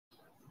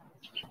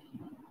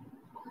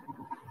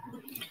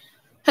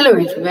Hello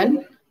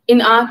everyone.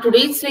 In our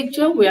today's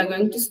lecture, we are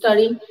going to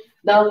study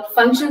the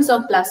functions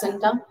of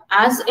placenta.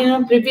 As in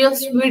a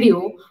previous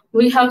video,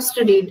 we have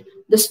studied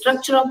the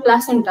structure of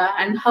placenta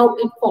and how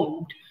it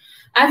formed.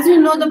 As you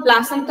know, the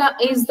placenta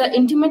is the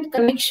intimate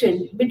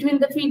connection between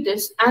the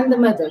fetus and the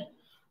mother.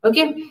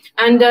 Okay,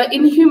 and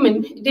in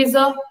human, it is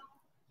a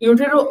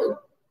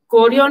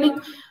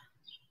uterochorionic.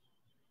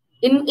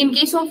 In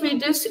case of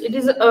fetus, it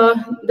is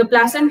the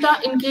placenta.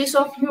 In case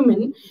of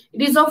human,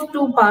 it is of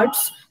two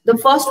parts. The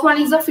first one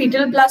is a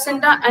fetal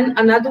placenta and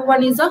another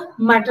one is a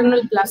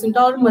maternal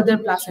placenta or mother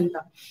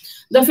placenta.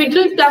 The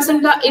fetal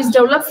placenta is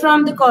developed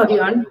from the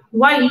chorion,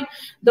 while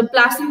the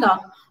placenta,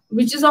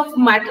 which is of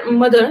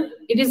mother,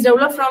 it is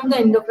developed from the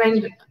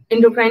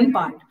endocrine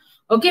part.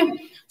 Okay,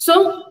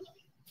 so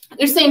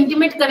it's the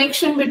intimate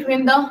connection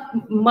between the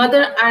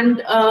mother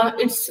and her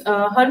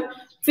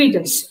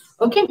fetus.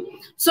 Okay,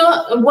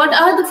 so what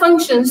are the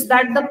functions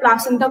that the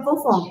placenta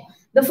perform?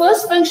 The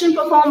first function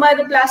performed by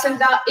the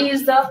placenta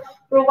is the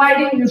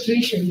providing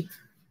nutrition.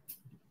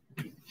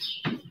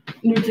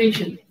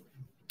 Provision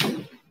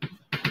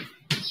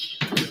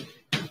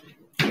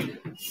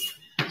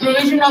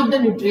of the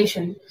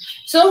nutrition.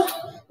 So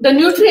the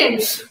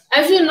nutrients,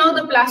 as you know,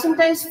 the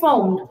placenta is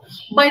formed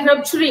by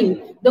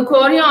rupturing the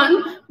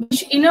chorion,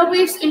 which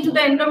innervates into the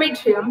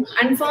endometrium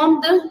and form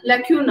the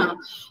lacuna.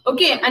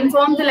 Okay, and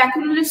form the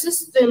lacunar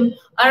system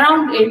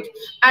around it,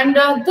 and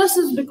this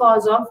is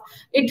because of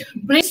it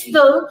breaks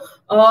the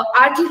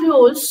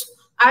arterioles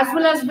as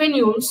well as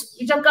venules,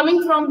 which are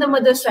coming from the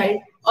mother side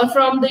or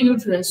from the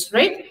uterus,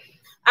 right?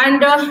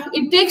 And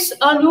it takes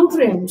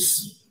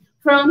nutrients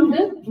from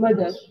the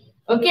mother.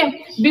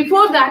 Okay,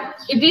 before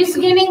that, it is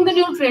getting the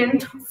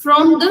nutrient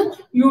from the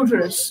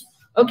uterus.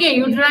 Okay,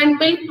 uterine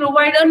milk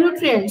provide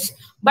nutrients,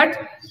 but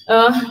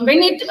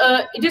when it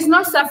is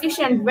not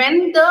sufficient,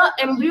 when the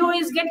embryo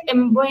is get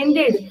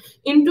embedded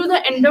into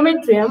the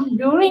endometrium,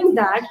 during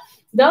that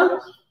the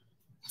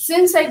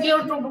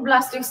syncytial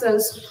trophoblastic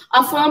cells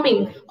are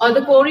forming, or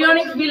the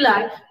chorionic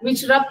villi,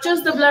 which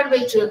ruptures the blood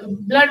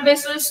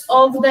vessels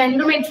of the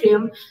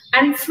endometrium,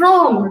 and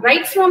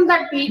right from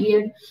that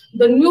period,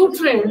 the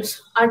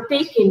nutrients are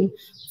taken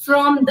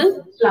from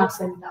the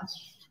placenta.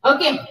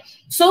 Okay,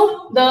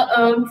 so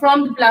the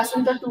from the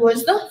placenta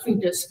towards the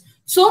fetus.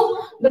 So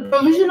the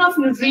provision of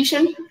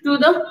nutrition to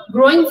the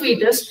growing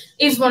fetus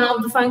is one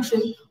of the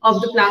functions of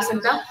the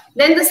placenta.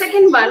 Then the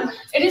second one,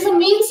 it is a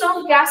means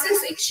of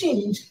gaseous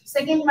exchange.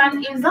 Second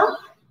one is the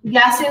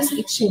gaseous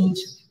exchange.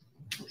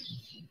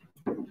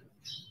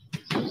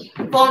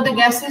 For the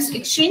gaseous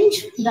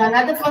exchange, the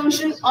another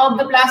function of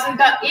the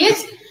placenta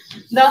is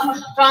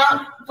the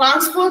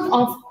transport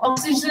of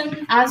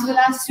oxygen as well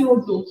as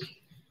CO2.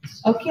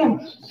 Okay,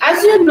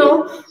 as you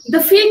know, the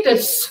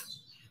fetus,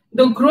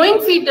 the growing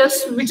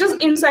fetus, which is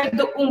inside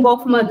the womb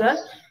of mother,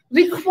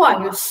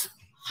 requires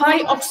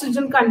high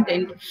oxygen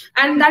content,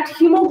 and that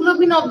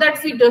hemoglobin of that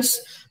fetus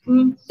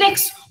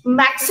takes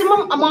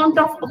maximum amount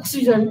of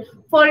oxygen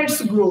for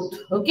its growth.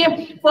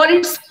 Okay, for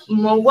its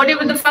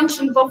whatever the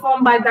function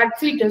performed by that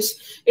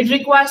fetus, it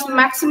requires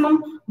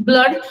maximum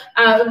blood,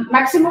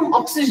 maximum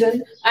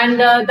oxygen, and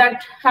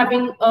that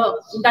having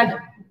that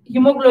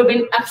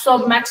hemoglobin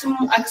absorb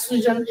maximum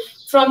oxygen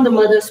from the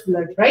mother's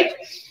blood, right?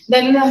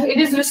 Then it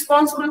is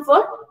responsible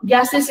for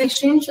gaseous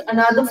exchange,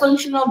 another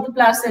function of the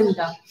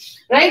placenta,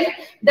 right?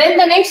 Then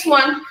the next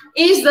one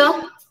is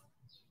the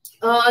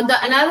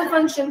another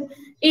function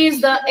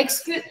is the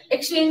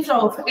exchange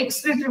of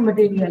excretory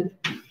material,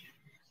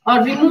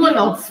 or removal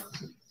of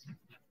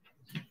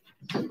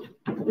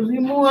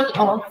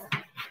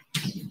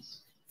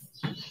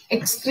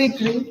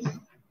excretory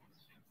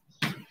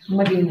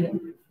material.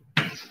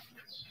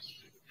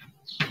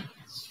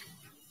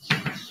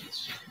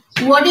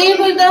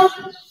 Whatever the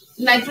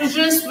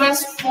nitrogenous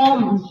waste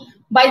formed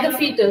by the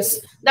fetus,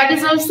 that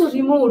is also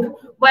removed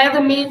by the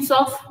means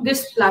of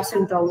this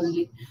placenta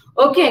only.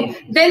 Okay,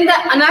 then the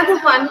another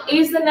one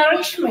is the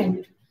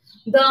nourishment.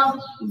 The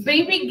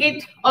baby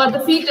get, or the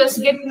fetus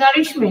get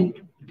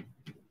nourishment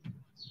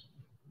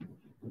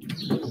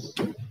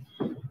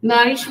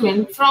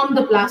from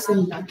the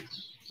placenta.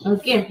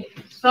 Okay,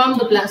 from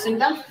the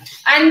placenta,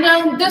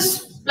 and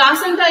this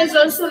placenta is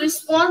also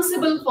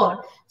responsible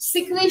for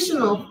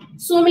secretion of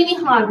so many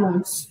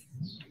hormones.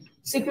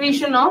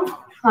 Secretion of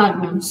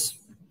hormones.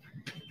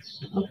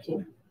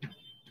 Okay.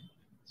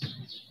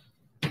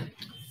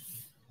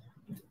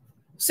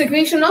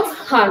 Secretion of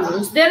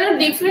hormones. There are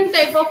different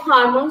type of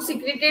hormones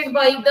secreted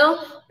by the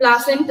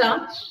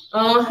placenta,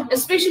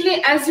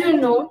 especially as you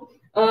know,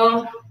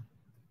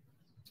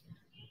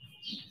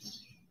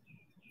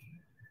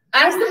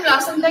 as the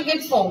placenta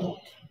gets formed.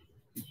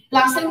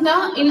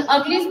 Placenta in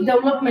early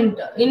development,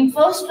 in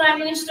first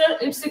trimester,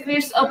 it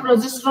secretes a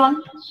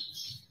progesterone.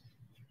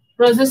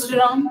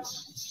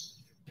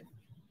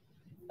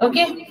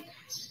 Okay,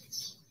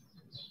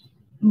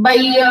 by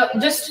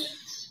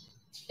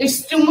it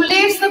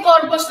stimulates the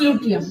corpus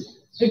luteum.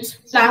 Its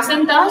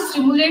placenta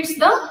stimulates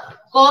the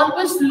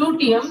corpus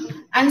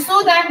luteum, and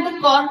so that the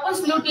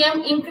corpus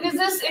luteum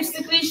increases its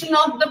secretion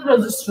of the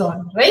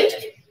progesterone, right?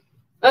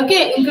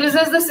 Okay,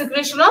 increases the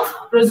secretion of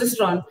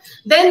progesterone.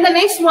 Then the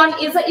next one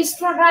is the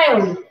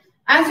estradiol.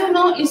 As you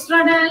know,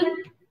 estradiol,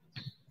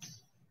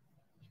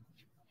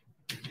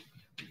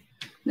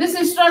 this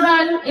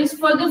estradiol is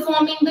further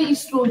forming the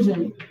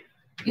estrogen.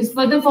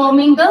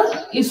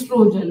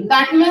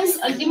 That means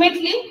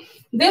ultimately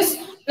this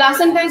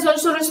placenta is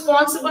also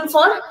responsible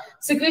for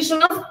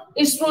secretion of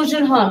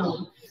estrogen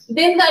hormone.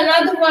 Then the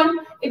another one,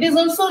 it is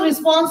also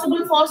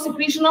responsible for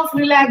secretion of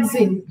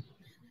relaxin.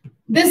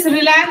 This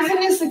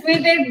relaxin is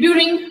secreted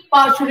during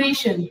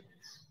parturition.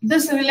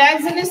 This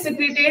relaxin is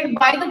secreted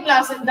by the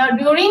placenta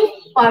during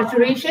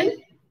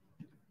parturition.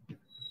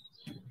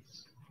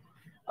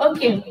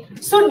 Okay,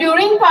 so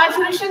during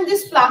parturition,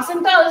 this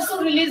placenta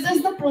also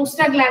releases the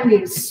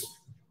prostaglandins.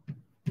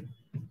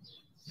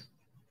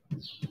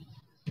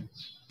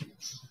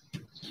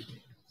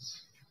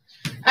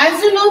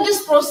 As you know,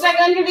 this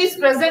prostaglandin is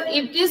present.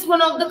 It is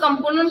one of the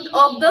components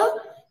of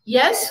the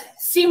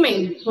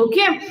semen.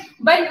 Okay,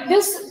 but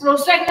this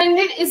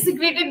prostaglandin is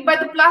secreted by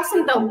the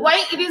placenta.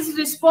 Why it is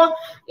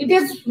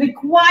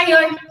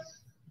required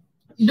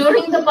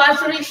during the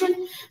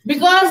parturition?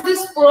 Because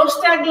this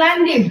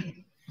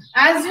prostaglandin,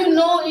 as you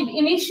know, it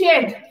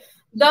initiates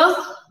the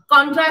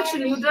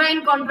contraction,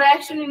 uterine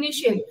contraction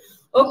initiate.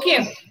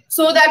 Okay,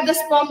 so that the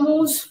sperm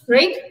moves,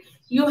 right?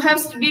 You have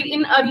studied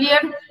in earlier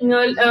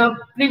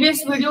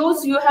previous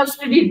videos, you have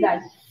studied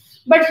that.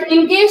 But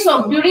in case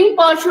of during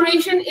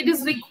parturition, it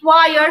is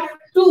required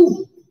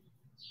to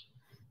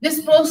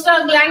this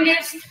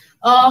prostaglandins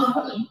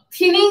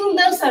thinning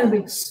the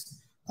cervix.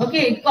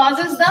 Okay, it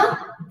causes the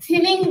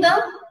thinning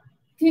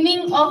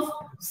of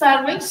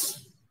cervix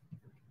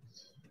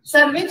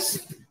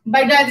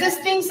by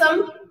digesting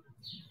some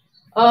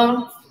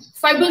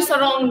fibers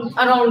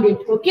around it.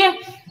 Okay,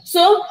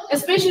 so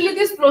especially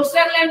this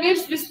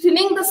prostaglandins is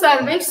thinning the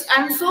cervix,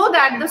 and so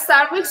that the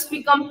cervix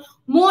become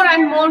more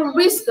and more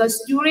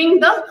viscous during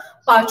the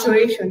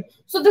parturition.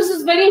 So this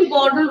is very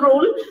important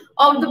role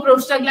of the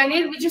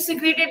prostaglandin, which is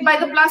secreted by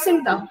the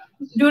placenta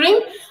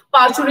during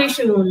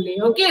parturition only.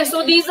 Okay,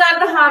 so these are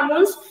the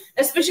hormones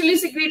especially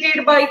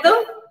secreted by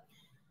the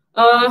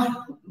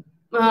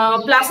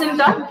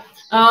placenta.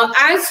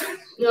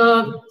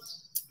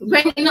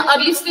 When in the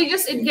early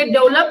stages it get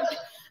developed,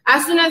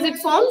 as soon as it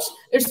forms,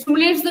 it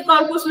stimulates the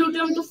corpus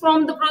luteum to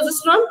form the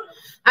progesterone,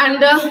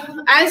 and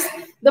as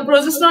the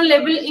progesterone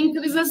level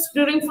increases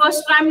during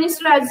first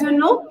trimester, as you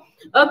know,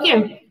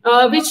 okay,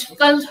 which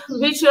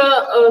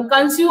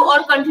conceive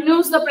or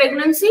continues the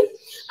pregnancy,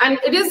 and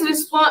it is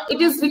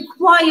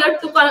required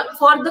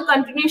for the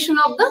continuation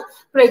of the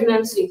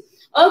pregnancy.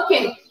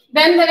 Okay,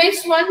 then the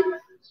next one,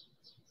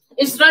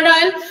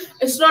 estradiol.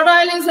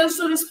 Estradiol is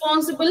also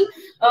responsible.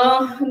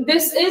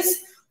 This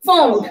is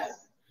formed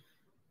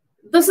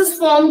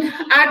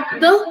at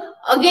the,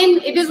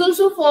 again, it is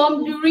also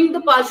formed during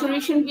the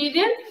parturition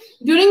period.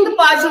 During the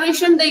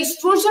parturition, the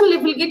estrogen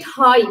level get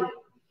high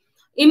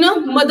in a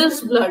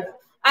mother's blood,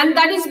 and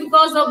that is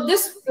because of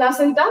this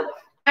placenta.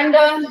 And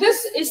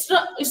this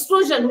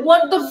estrogen,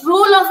 what the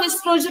role of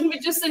estrogen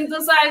which is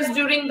synthesized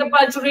during the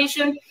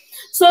parturition?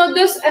 So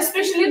this,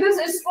 especially this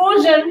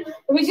estrogen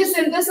which is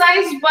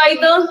synthesized by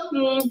the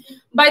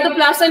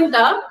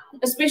placenta,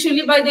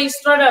 especially by the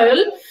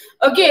estradiol,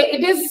 okay,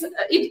 it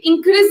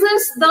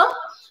increases the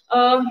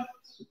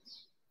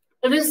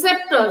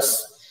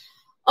receptors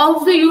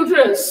of the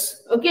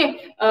uterus,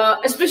 okay,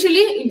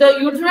 especially the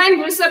uterine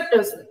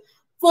receptors.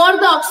 For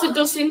the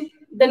oxytocin,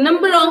 the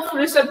number of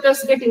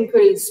receptors get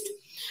increased.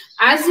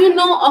 As you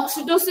know,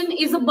 oxytocin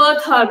is a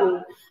birth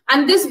hormone,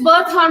 and this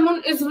birth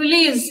hormone is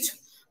released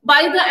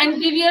by the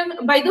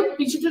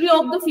pituitary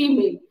of the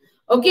female,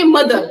 okay,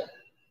 mother.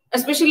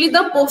 Especially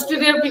the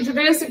posterior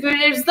pituitary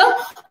secretes the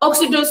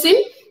oxytocin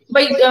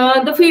by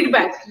the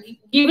feedback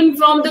given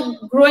from the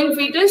growing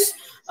fetus.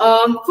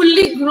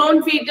 Fully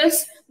grown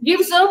fetus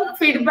gives a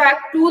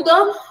feedback to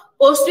the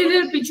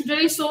posterior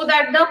pituitary, so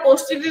that the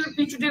posterior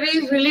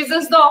pituitary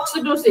releases the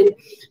oxytocin.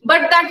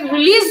 But that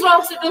released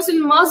oxytocin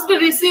must be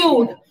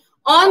received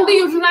on the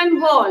uterine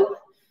wall,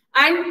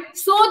 and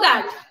so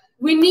that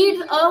we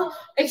need a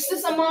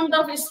excess amount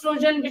of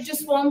estrogen which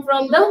is formed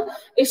from the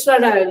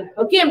estradiol.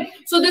 Okay,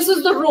 so this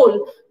is the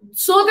role.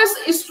 So this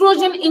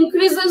estrogen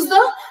increases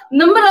the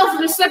number of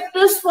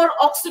receptors for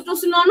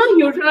oxytocin on a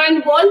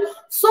uterine wall,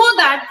 so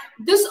that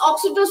this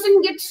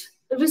oxytocin gets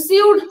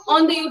received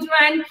on the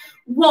uterine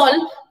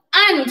wall,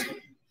 and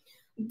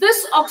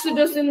this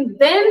oxytocin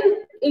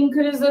then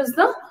increases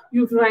the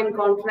uterine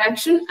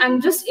contraction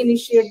and just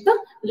initiate the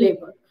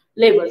labor.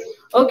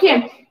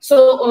 Okay,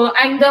 so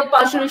and the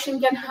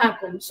parturition can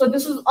happen. So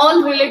this is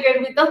all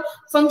related with the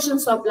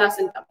functions of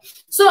placenta.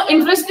 So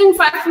interesting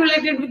fact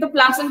related with the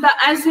placenta,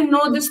 as you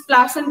know, this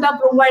placenta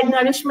provides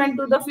nourishment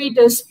to the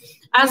fetus,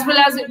 as well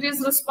as it is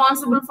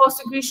responsible for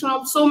secretion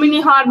of so many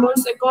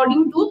hormones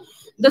according to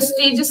the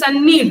stages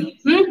and need.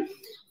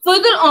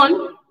 Further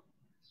on,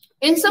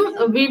 in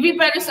some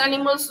viviparous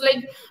animals,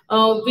 like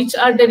which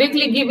are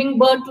directly giving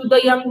birth to the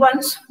young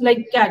ones,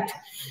 like cat.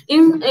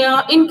 In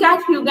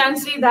cat, you can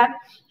see that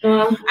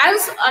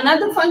As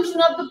another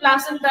function of the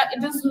placenta,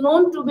 it is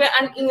known to be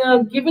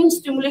giving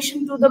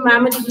stimulation to the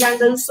mammary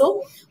gland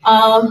also.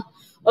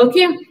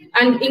 Okay,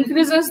 and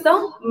increases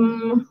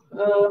the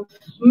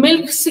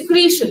milk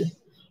secretion.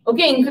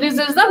 Okay,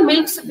 increases the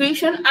milk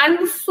secretion,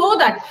 and so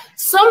that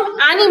some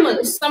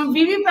animals, some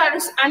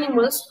viviparous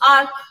animals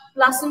are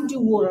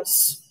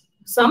placentivorous.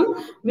 Some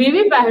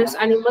viviparous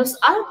animals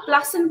are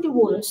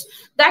placentivorous.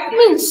 That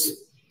means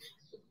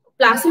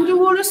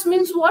placentivorous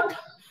means what?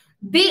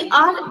 They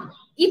are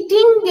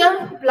eating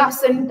their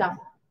placenta.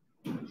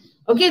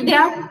 Okay, they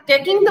are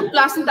taking the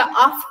placenta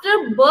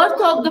after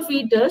birth of the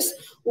fetus.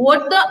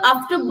 What the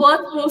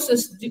afterbirth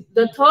process?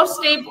 The third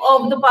step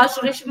of the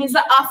parturition is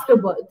the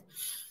afterbirth.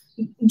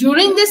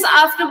 During this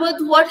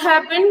afterbirth, what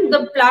happened?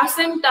 The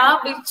placenta,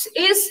 which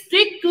is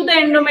stick to the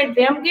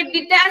endometrium, get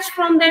detached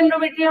from the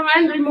endometrium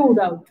and removed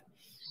out.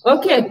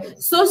 Okay,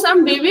 so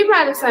some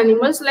viviparous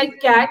animals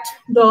like cat,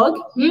 dog,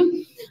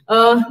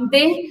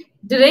 they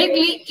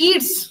directly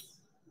eats,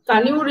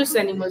 carnivorous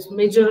animals,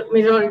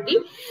 majority,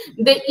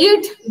 they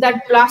eat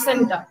that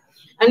placenta,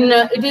 and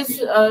it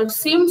is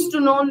seems to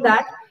known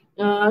that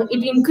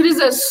it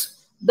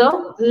increases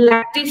the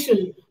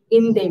lactation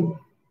in them.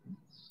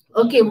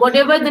 Okay,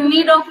 whatever the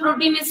need of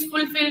protein is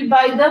fulfilled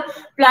by the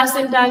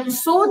placenta, and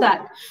so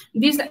that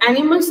these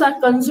animals are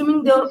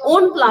consuming their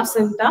own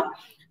placenta,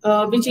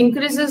 which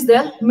increases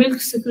their milk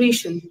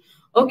secretion.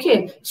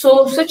 Okay,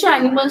 so such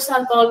animals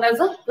are called as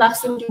a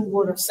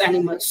placentivorous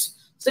animals.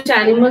 Such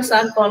animals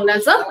are called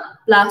as a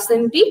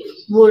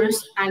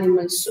placentivorous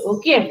animals.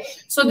 Okay,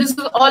 so this is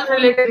all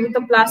related with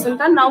the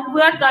placenta. Now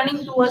we are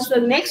turning towards the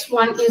next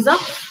one, is a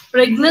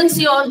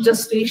pregnancy or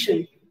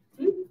gestation.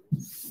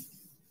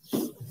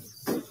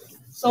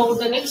 So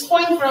the next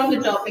point from the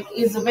topic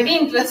is a very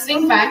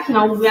interesting fact.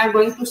 Now we are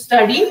going to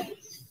study.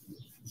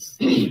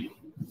 We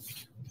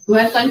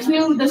are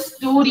continuing the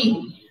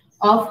story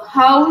of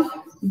how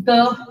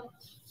the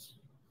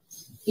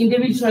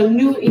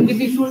new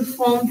individuals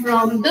form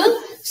from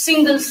the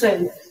single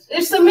cell.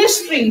 It's a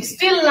mystery.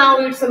 Still now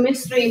it's a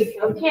mystery.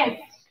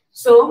 Okay.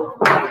 So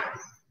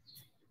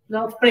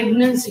the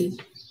pregnancy.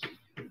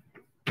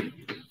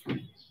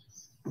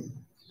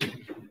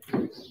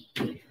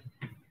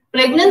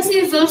 Pregnancy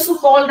is also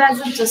called as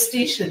a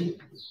gestation.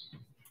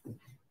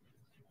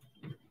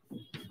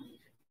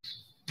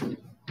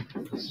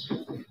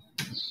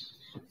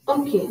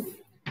 Okay.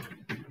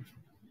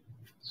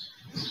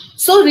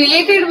 So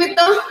related with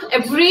the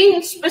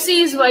every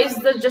species wise,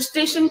 the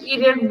gestation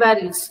period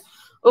varies.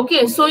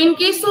 Okay. So in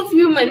case of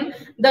human,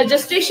 the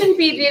gestation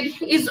period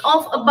is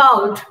of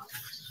about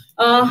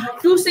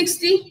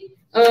 260.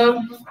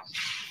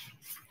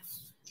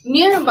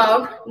 Near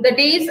about the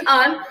days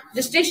are,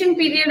 gestation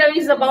period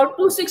is about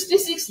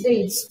 266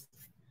 days.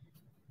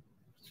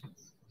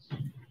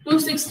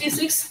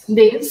 266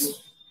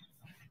 days.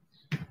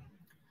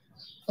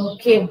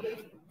 Okay.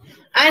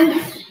 And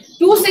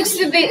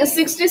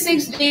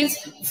 266 days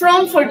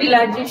from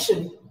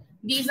fertilization.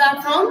 These are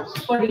from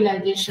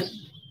fertilization.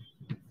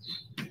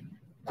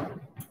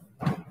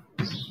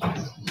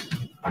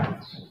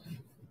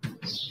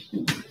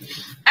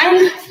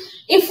 And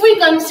if we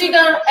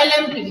consider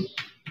LMP,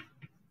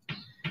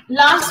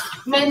 last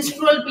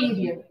menstrual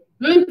period,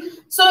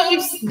 so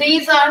its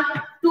days are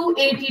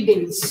 280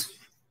 days.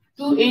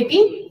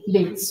 280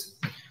 days.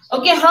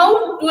 Okay,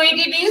 how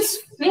 280 days?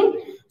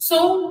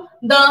 So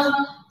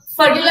the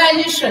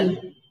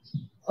fertilization,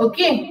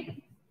 okay,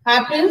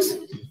 happens.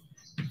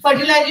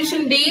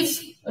 Fertilization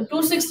days,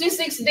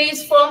 266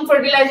 days from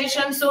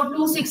fertilization, so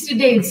 260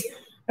 days,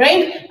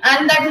 right?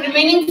 And that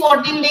remaining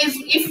 14 days,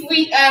 if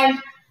we add,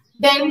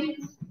 then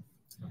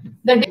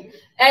the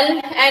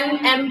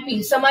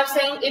LNMP. Some are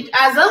saying it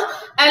as a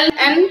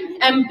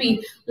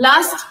LNMP,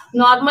 last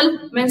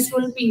normal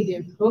menstrual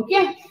period.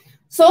 Okay,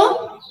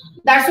 so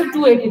that's a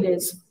 280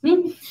 days.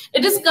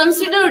 It is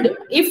considered,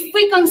 if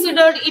we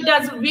considered it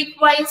as week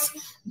wise,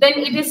 then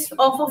it is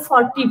of a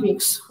 40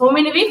 weeks. How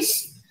many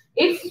weeks?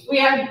 If we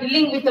are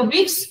dealing with the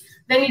weeks,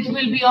 then it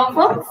will be of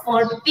a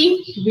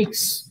 40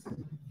 weeks.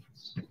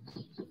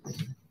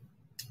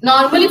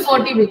 Normally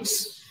 40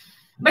 weeks,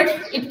 but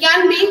it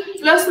can be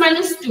plus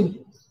minus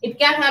 2. It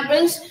can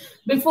happen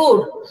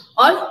before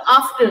or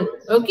after.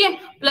 Okay,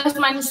 plus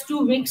minus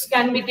 2 weeks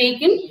can be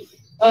taken.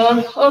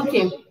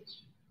 Okay,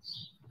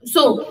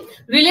 so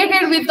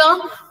related with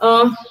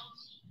the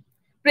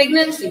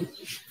pregnancy,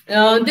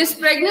 this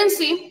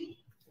pregnancy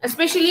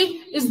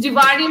especially is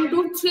divided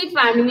into 3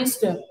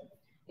 trimesters.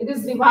 It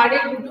is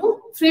divided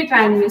into 3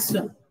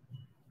 trimesters.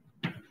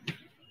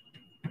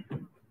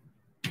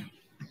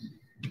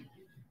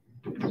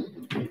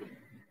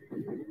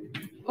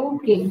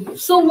 Okay,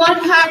 so what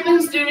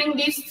happens during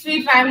these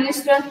 3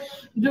 trimesters?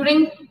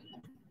 During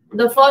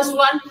the first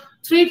one,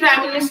 3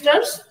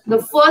 trimesters, the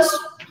first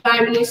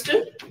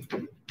trimester,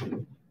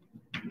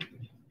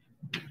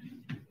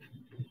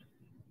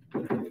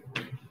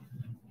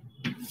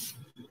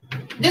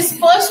 this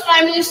first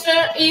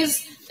trimester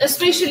is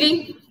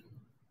especially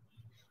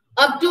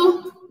up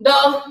to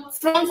the,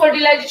 from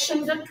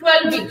fertilization, the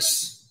 12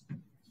 weeks,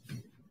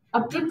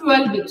 up to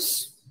 12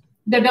 weeks.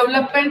 the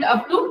development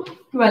up to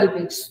 12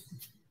 weeks.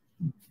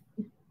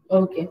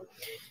 Okay.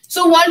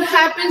 So what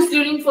happens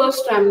during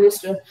first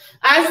trimester?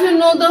 As you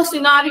know the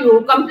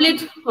scenario,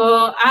 complete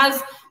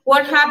as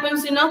what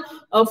happens in a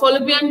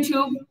fallopian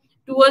tube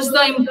towards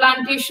the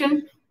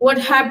implantation, what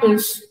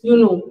happens, you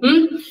know.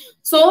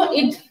 So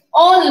it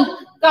all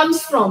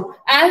comes from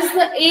as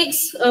the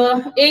eggs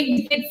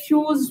get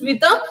fused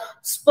with a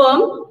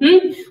sperm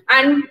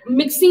and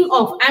mixing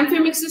of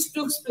amphimixis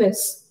takes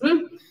place.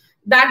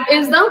 That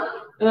is the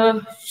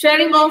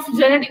sharing of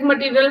genetic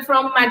material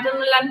from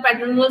maternal and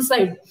paternal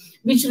side,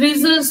 which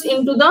results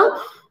into the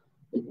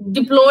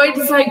diploid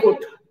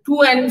zygote,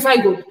 2N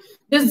zygote.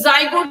 This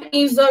zygote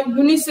is a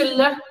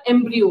unicellular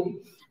embryo.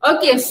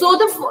 Okay, so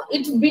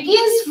it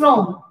begins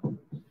from,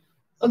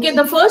 okay,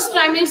 the first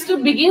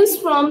trimester begins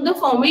from the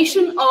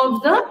formation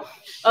of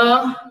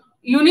the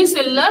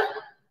unicellular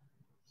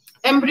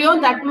embryo.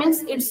 That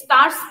means it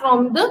starts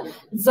from the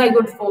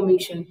zygote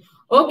formation.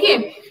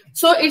 Okay,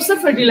 so it's a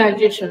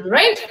fertilization,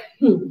 right?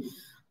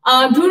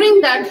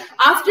 During that,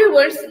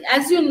 afterwards,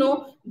 as you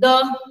know,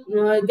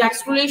 the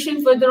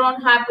gastrulation further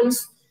on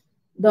happens.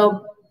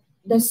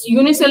 This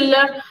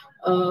unicellular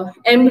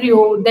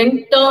embryo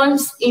then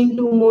turns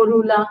into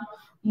morula,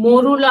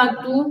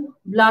 morula to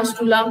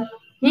blastula.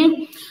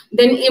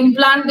 Then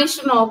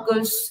implantation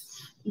occurs.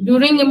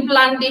 During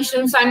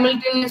implantation,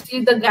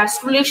 simultaneously the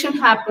gastrulation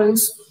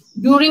happens.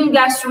 During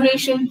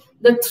gastrulation,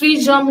 the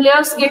 3 germ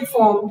layers get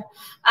formed.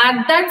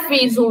 At that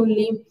phase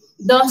only,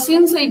 the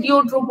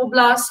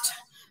syncytiotropoblast,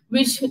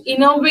 which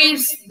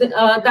innervates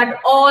that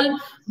all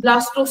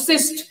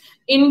blastocyst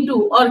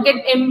into or get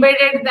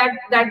embedded,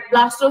 that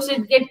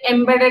blastocyst get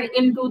embedded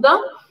into the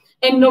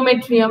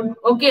endometrium,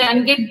 okay,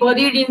 and get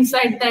buried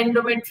inside the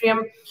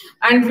endometrium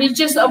and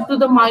reaches up to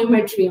the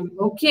myometrium,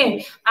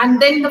 okay,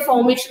 and then the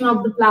formation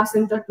of the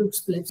placenta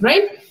takes place,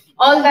 right?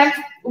 All that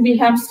we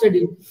have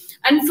studied.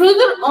 And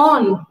further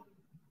on,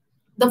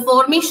 the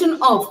formation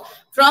of,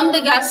 from the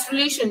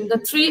gastrulation,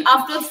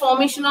 after the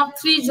formation of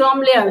 3 germ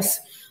layers,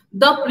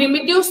 the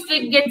primitive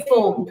streak get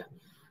formed.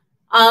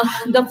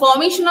 The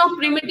formation of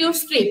primitive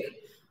streak,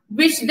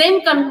 which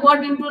then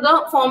convert into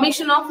the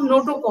formation of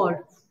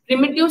notochord.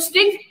 Primitive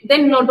streak,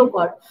 then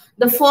notochord.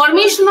 The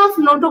formation of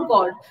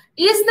notochord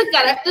is the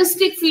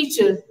characteristic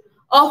feature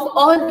of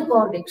all the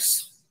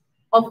chordates.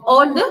 And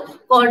all the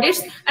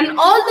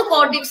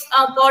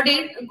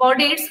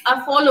chordates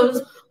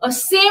follows a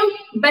same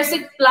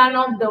basic plan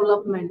of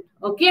development.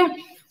 Okay,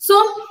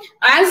 so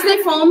as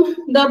they form,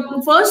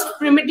 the first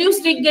primitive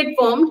streak get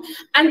formed,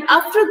 and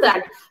after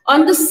that,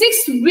 on the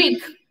 6th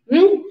week,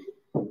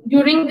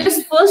 during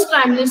this first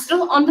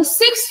trimester, on the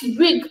 6th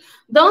week,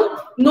 the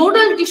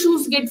nodal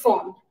tissues get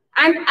formed,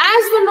 and as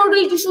the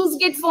nodal tissues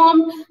get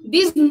formed,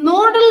 these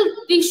nodal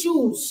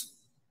tissues,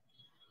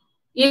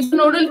 ये जो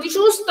nodal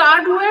tissue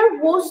start हुआ है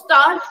वो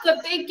start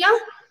करते हैं क्या,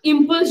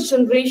 impulse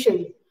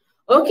generation.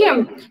 Okay,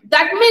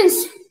 that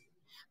means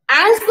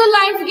as the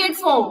life get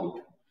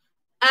formed,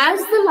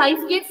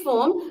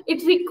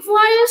 it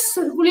requires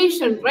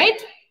circulation,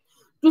 right?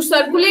 To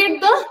circulate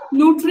the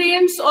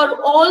nutrients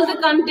or all the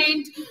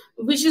content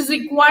which is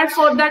required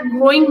for that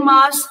growing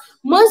mass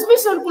must be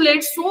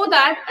circulated, so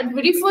that at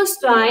very first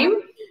time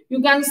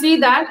you can see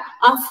that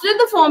after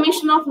the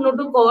formation of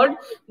notochord,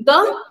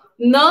 the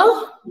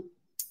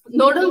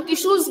nodal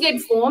tissues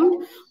get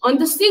formed on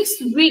the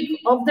 6th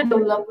week of the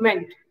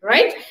development,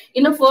 right,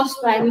 in the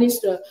first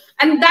trimester.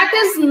 And that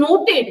is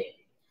noted,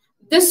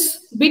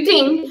 this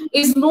bitting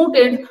is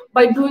noted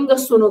by doing a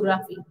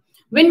sonography.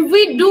 When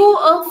we do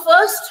a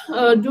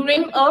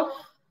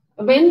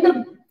when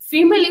the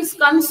female is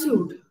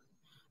conceived,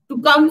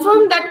 to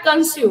confirm that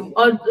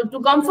or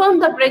to confirm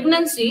the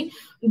pregnancy,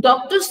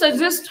 doctor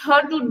suggests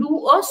her to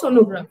do a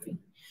sonography.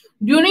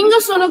 During a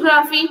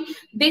sonography,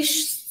 they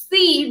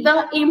see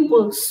the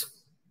impulse,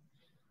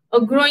 a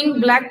growing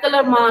black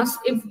color mass.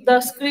 If the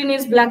screen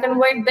is black and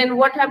white, then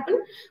what happened?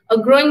 A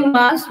growing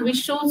mass which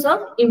shows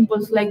a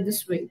impulse like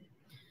this way.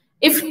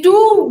 If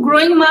 2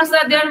 growing masses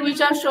are there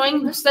which are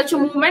showing such a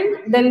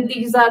movement, then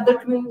these are the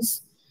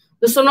twins.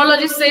 The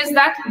sonologist says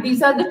that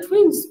these are the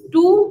twins.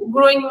 2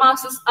 growing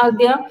masses are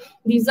there.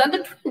 These are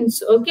the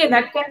twins. Okay,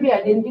 that can be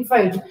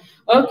identified.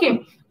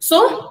 Okay,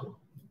 so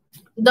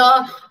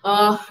the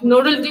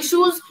nodal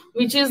tissues,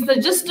 which is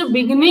just the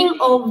beginning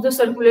of the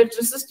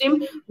circulatory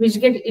system, which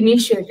get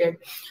initiated.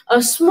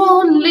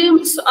 Small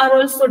limbs are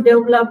also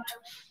developed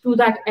to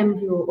that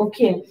embryo.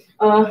 Okay,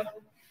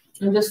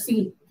 just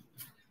see.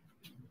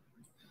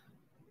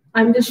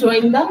 I'm just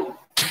showing the.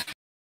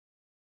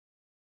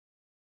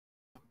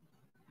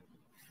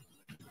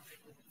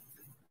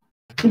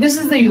 This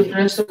is the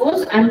uterus.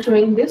 Suppose I'm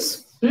showing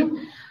this,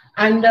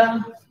 and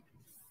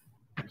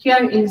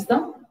here is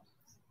the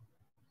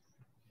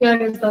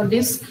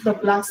disc. The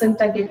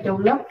placenta get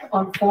developed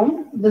or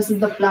formed. This is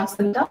the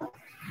placenta,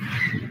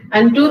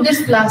 and to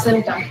this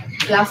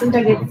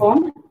placenta get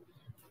formed,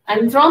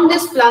 and from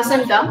this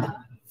placenta,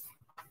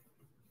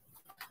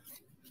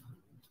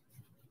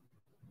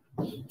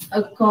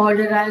 a cord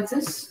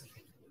arises,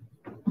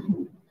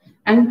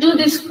 and to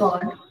this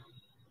cord,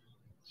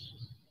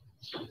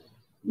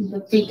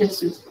 The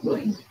fetus is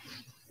growing.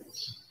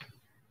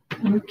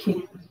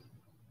 Okay.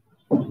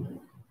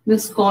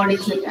 This cord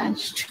is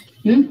attached.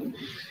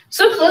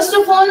 So first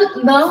of all,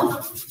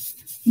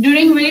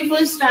 during very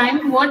first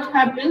time, what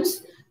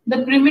happens?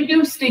 The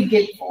primitive stick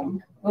get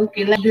formed.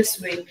 Okay, like this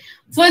way.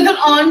 Further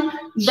on,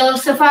 the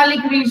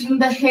cephalic region,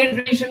 the head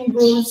region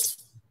grows.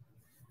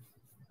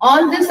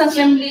 All this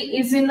assembly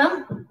is in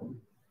a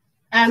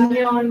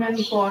amnion and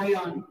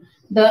chorion.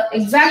 The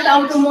exact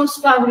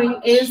outermost covering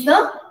is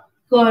the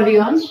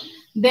chorion,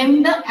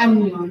 then the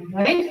amnion,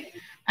 right?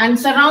 And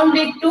surround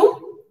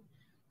to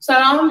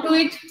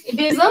it, it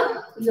is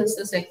a, just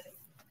a sec.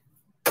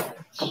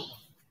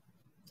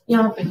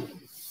 यहाँ पे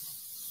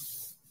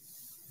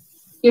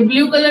ये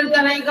blue colour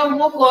का रहेगा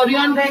वो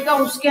Korean रहेगा,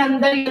 उसके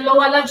अंदर yellow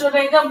वाला जो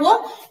रहेगा वो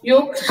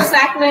yolk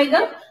sac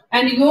रहेगा,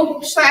 and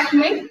yolk sac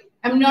में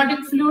amniotic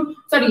fluid,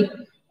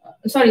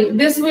 sorry,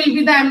 this will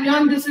be the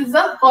amnion, this is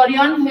the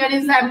chorion, here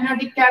is the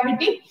amniotic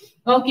cavity.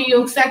 Okay,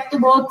 yolk sac to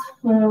both,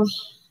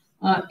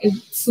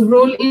 its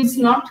role is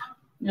not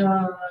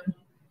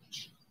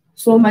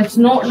so much,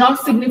 not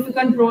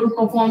significant role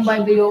performed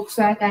by the yolk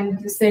sac, and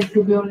it is said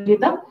to be only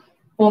the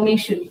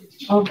formation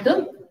of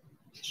the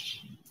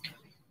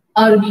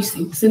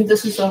RBC,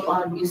 synthesis of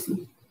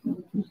RBC.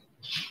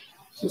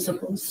 So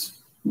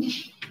suppose.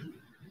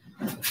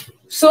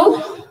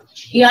 So,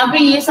 यहाँ पे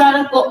ये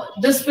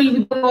सारा, this will be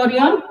the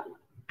chorion.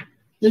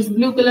 This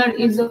blue color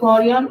is the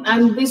chorion,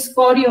 and this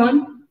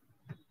chorion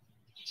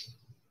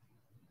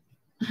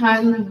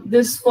and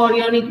this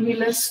chorionic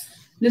villus.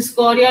 This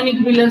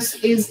chorionic villus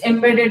is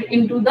embedded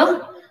into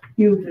the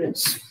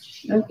uterus.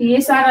 Okay,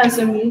 ये सारा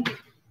assembly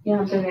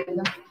यहाँ पे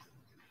रहेगा.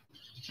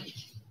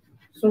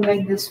 So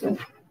like this way.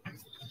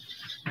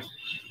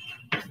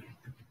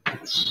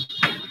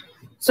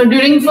 So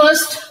during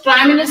first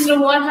trimester,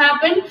 what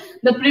happened?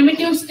 The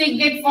primitive stick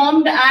get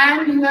formed,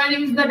 and here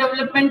is the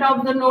development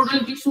of the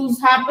nodal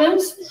tissues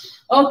happens.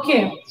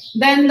 Okay,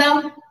 then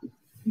the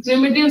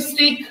primitive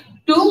stick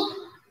too,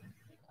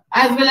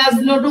 as well as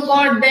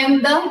notochord,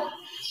 then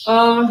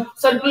the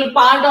circular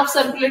part of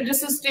circulatory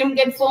system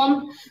get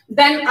formed.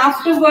 Then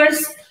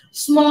afterwards,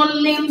 small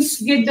limbs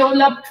get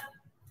developed.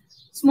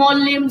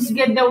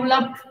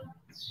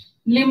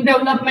 Limb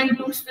development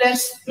took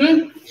place.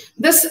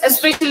 This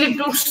especially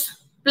took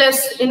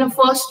place in the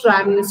first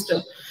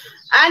trimester.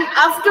 And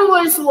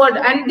afterwards, what?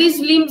 And these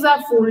limbs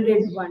are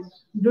folded one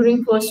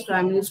during first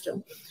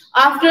trimester.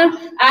 After,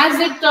 as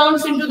it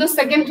turns into the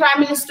second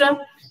trimester,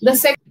 the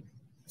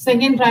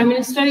second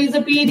trimester is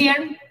a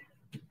period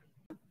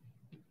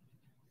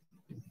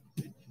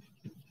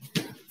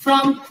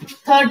from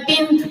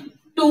 13th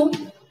to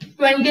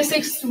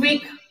 26th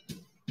week.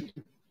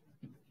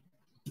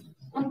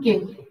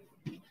 Okay.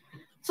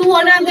 So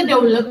what are the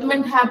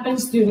development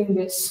happens during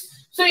this?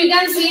 So you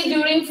can see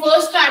during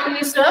first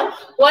trimester,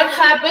 what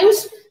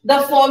happens?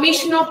 The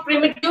formation of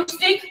primitive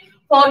stick,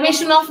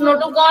 formation of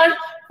notochord,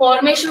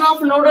 formation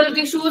of nodal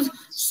tissues,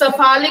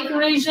 cephalic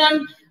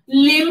region,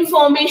 limb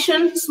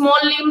formation, small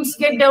limbs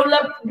get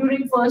developed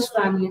during first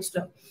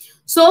trimester.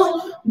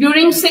 So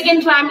during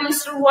second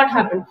trimester, what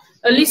happened?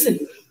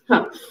 Listen,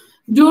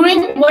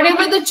 during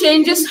whatever the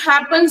changes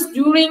happens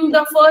during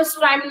the first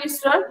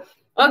trimester,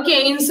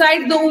 okay,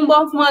 inside the womb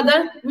of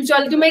mother, which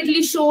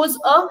ultimately shows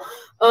a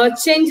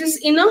changes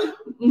in a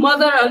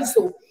mother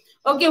also.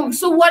 Okay,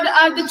 so what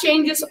are the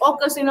changes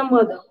occurs in a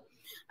mother?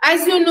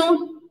 As you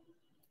know,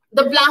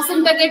 the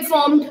placenta get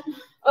formed.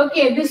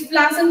 Okay, this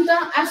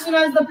placenta, as soon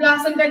as the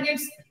placenta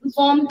gets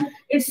formed,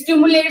 it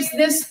stimulates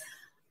this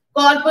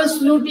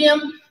corpus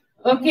luteum.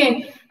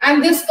 Okay,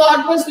 and this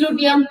corpus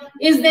luteum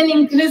is then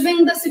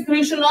increasing the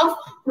secretion of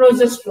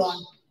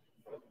progesterone.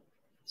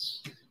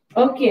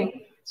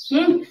 Okay.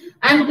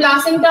 And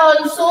placenta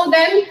also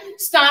then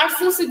starts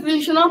the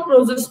secretion of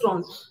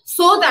progesterone,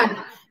 so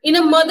that in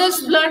a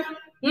mother's blood,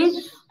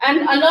 and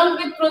along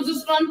with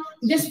progesterone,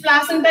 this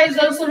placenta is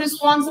also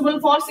responsible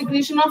for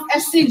secretion of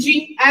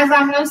SCG, as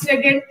I have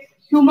stated,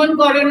 human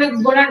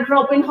chorionic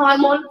gonadotropin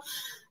hormone.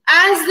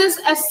 As this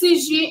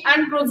SCG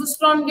and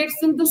progesterone get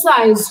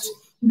synthesized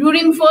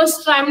during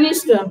first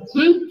trimester,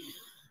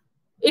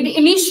 it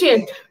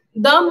initiates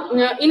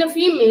the in a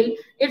female,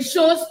 it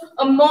shows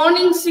a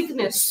morning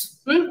sickness.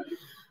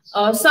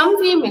 Some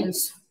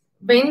females,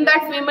 when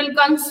that female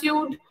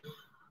conceived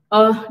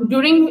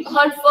during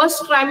her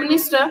first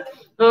trimester,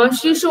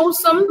 she shows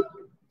some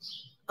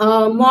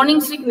morning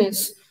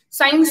sickness,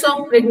 signs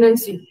of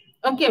pregnancy.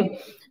 Okay,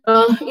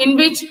 in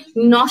which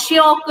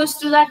nausea occurs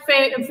to that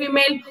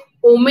female,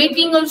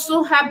 vomiting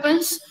also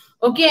happens.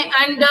 Okay,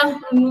 and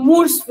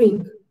mood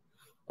swing.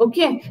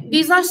 Okay,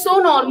 these are so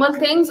normal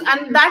things,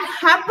 and that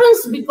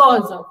happens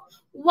because of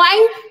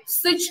why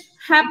such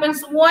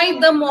happens, why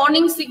the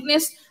morning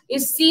sickness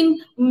is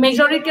seen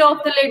majority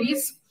of the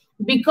ladies,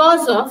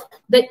 because of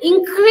the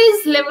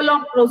increased level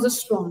of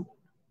progesterone.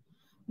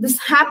 This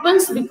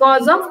happens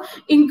because of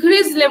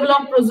increased level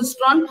of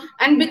progesterone,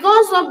 and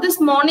because of this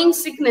morning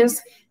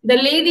sickness, the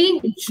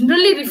lady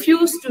generally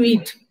refuse to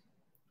eat.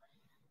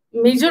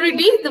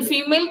 Majority, the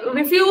female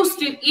refuse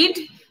to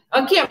eat.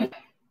 Okay,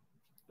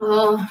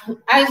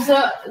 as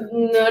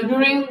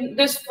during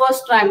this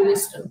first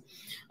trimester.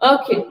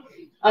 Okay.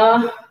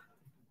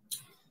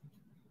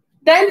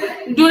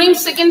 Then during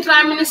second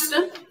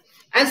trimester,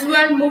 as we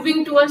are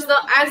moving towards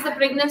as the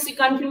pregnancy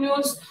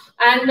continues,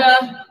 and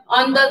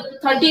on the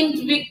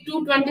 13th week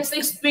to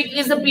 26th week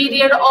is the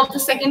period of the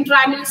second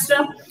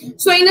trimester.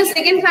 So in the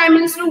second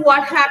trimester,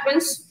 what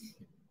happens?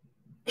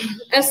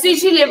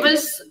 SCG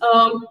levels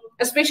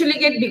especially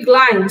get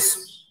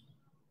declines.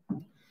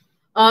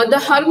 The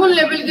hormone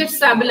level gets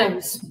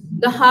stabilized.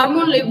 The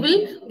hormone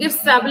level gets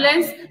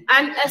stabilized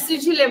and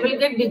SCG level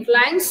get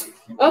declines.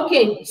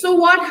 Okay, so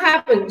what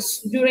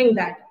happens during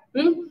that?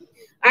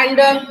 And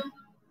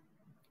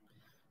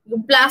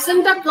the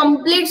placenta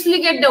completely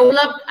get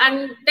developed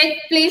and take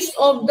place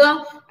of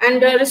the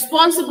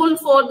responsible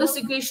for the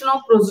secretion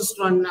of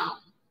progesterone now.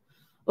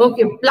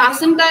 Okay,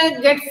 placenta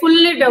get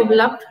fully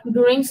developed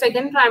during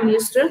second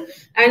trimester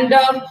and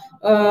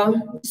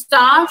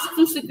starts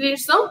to secrete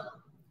some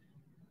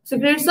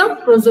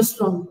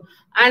progesterone,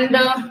 and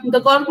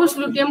the corpus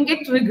luteum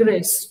get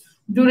regressed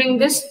during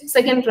this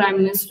second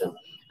trimester,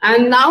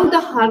 and now the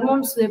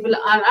hormones level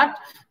are at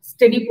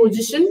steady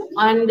position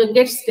and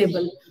get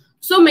stable.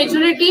 So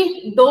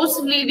majority those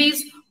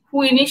ladies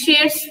who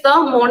initiates the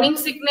morning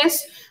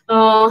sickness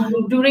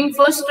during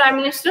first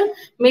trimester,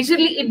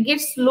 majorly it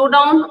gets slow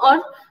down,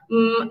 or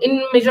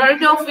in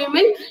majority of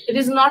women it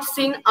is not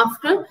seen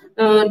after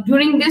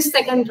during this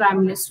second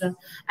trimester.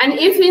 And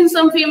if in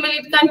some female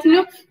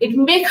it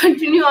may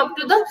continue up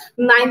to the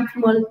 9th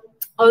month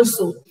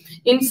also.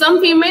 In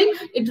some female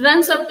it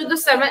runs up to the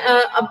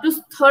up to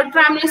third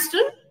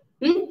trimester,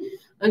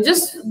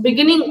 just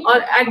beginning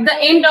or at the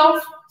end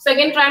of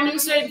second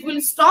trimester it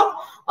will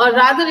stop, or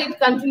rather it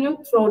continue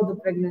throughout the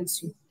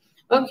pregnancy.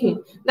 Okay,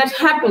 that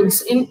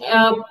happens in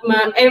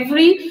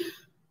every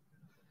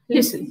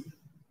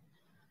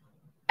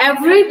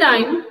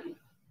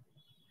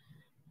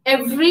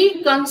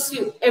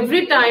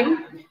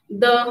time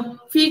the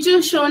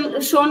features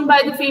shown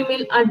by the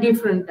female are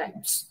different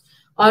types,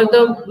 और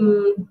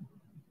the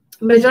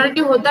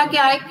majority होता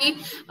क्या है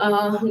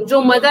कि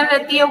जो mother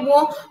रहती है वो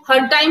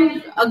हर time,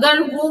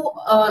 अगर वो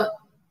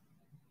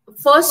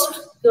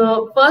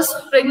फर्स्ट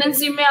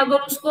प्रेगनेंसी में अगर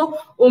उसको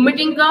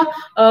वोमिटिंग का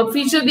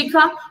फीचर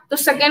दिखा तो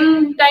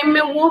सेकेंड टाइम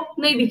में वो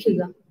नहीं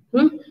दिखेगा.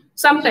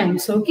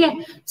 Sometimes,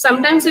 okay,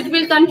 sometimes it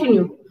will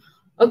continue.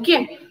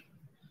 Okay,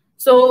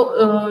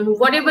 so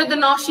whatever the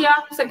nausea,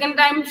 second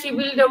time she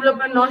will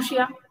develop a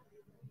nausea.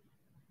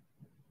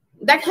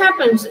 That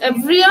happens.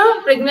 Every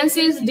year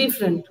pregnancy is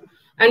different,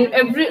 and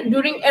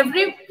during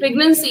every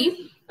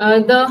pregnancy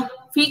the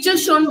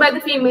features shown by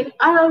the female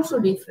are also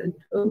different.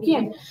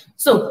 Okay,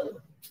 so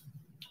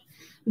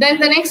then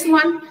the next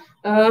one,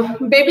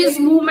 baby's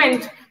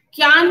movement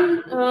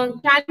can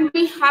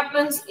be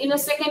happens in a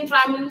second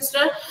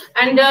trimester,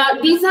 and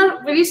these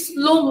are very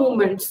slow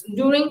movements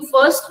during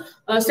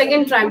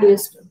second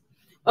trimester.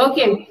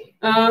 Okay,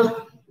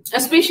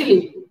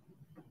 especially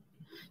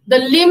the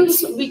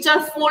limbs which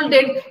are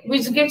folded,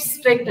 which get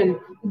straightened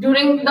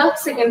during the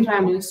second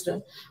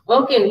trimester.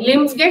 Okay,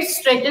 limbs get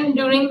straightened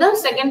during the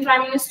second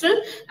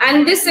trimester,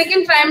 and this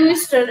second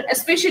trimester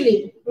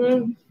especially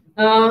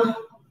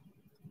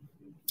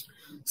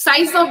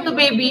size of the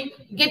baby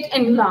get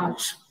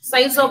enlarged.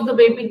 Size of the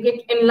baby get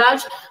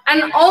enlarged,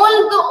 and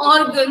all the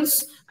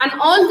organs and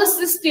all the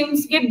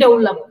systems get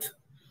developed,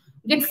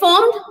 get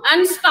formed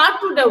and start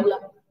to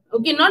develop.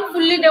 Okay, not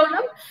fully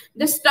developed,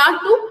 they start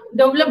to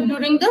develop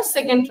during the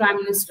second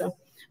trimester.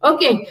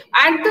 Okay,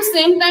 at the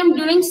same time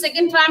during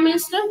second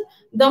trimester,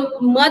 the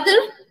mother,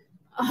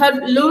 her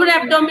lower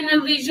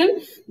abdominal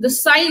region, the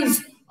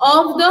size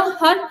of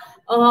her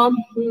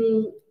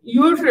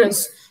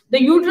uterus,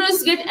 the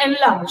uterus get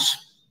enlarged.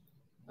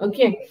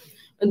 Okay,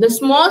 the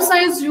small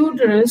size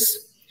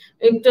uterus,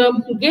 it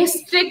gets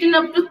straightened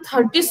up to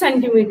 30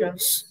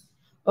 centimeters.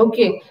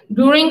 Okay,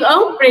 during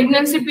a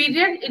pregnancy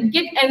period, it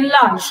get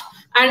enlarged,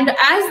 and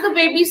as the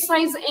baby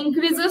size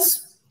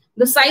increases,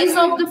 the size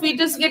of the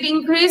fetus get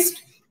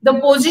increased, the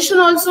position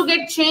also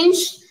get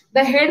changed,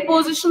 the head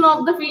position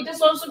of the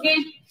fetus also get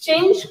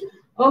changed.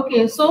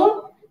 Okay,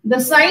 so the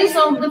size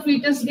of the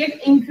fetus get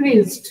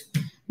increased,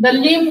 the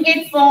limb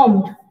get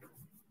formed,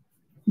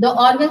 the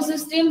organ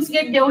systems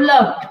get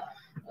developed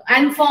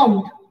and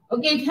formed.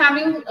 Okay,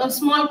 having a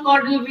small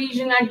caudal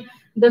region at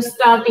the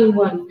starting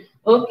one.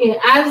 Okay,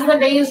 as the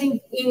days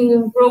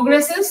in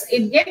progresses,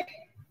 it get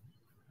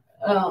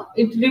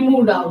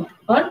removed out.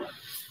 Or,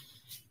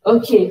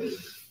 okay,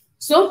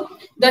 so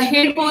the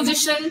head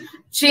position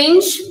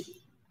change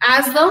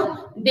as the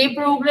day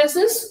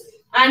progresses,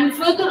 and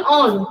further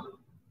on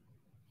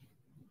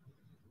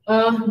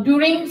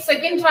during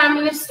second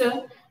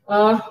trimester,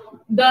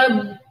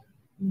 the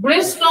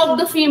breast of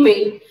the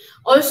female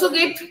also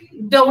get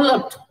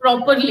developed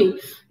properly.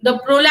 The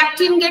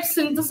prolactin gets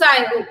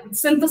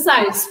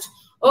synthesized.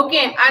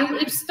 Okay, and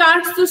it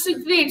starts to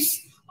secrete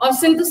or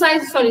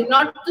synthesize, sorry,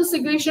 not the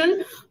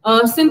secretion,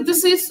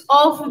 synthesis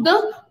of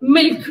the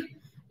milk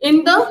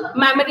in the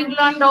mammary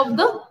gland of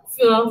the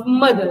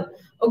mother.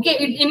 Okay,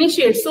 it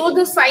initiates. So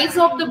the size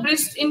of the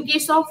breast in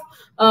case of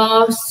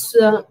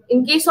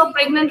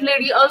pregnant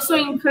lady also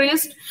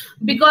increased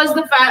because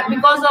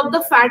of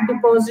the fat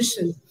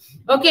deposition.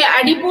 Okay,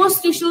 adipose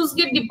tissues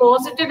get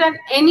deposited at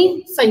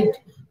any site.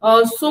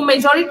 So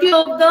majority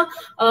of the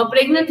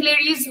pregnant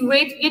ladies'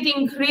 weight get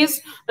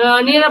increased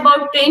near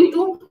about 10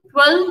 to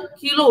 12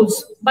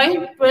 kilos. By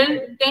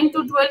 10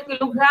 to 12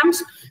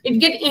 kilograms, it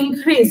get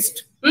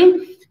increased.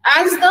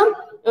 As the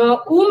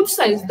womb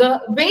size,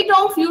 the weight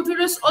of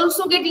uterus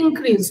also get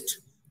increased.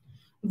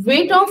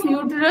 Weight of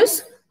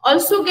uterus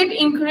also get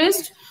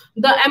increased.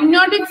 The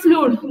amniotic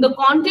fluid, the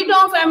quantity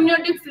of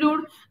amniotic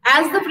fluid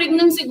as the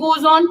pregnancy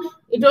goes on,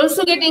 it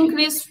also get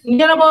increased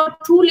near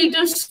about 2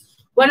 liters,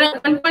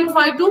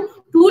 1.5 to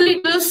 2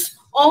 liters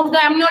of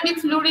the amniotic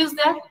fluid is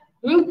there.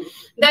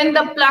 Then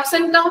the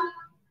placenta,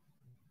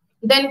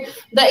 then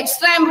the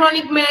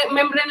extraembryonic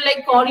membrane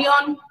like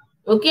chorion.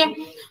 Okay,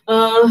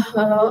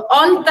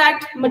 all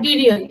that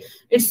material,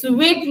 its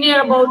weight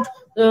near about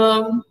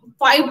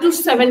 5 to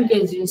 7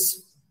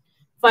 kgs.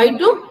 5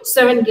 to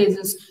 7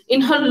 kgs.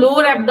 In her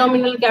lower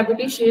abdominal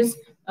cavity, she is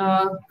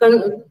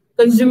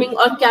consuming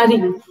or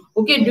carrying,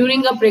 okay,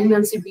 during a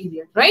pregnancy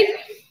period, right?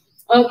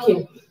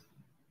 Okay.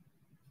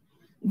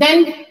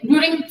 Then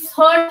during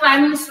third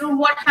trimester,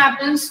 what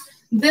happens?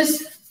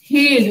 This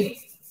head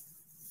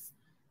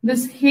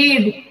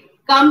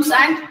comes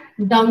at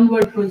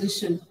downward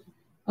position.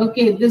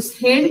 Okay, this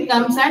head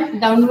comes at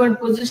downward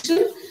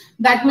position.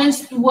 That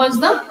means towards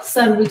the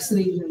cervix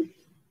region.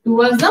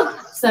 Towards the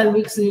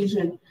cervix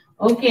region.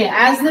 Okay,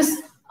 as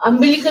this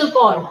umbilical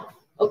cord.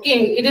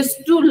 Okay, it is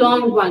too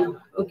long one.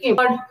 Okay,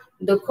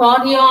 the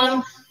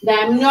chorion, the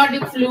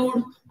amniotic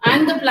fluid,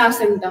 and the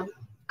placenta,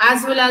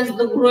 as well as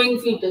the growing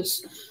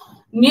fetus.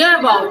 Near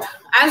about,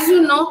 as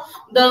you know,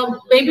 the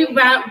baby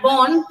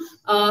born,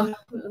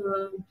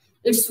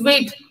 its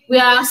weight, we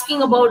are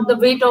asking about the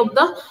weight of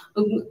the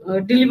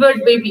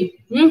delivered baby.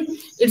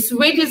 Its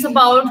weight is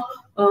about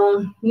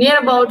near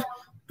about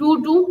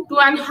 2 to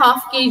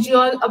 2.5 kg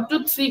or up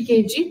to 3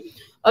 kg.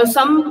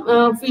 Some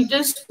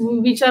fetus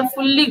which are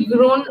fully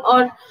grown,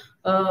 or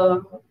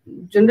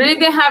generally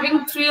they're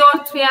having 3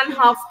 or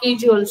 3.5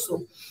 kg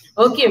also.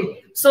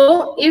 Okay,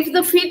 so if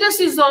the fetus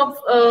is of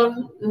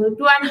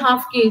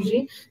 2.5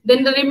 kg,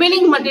 then the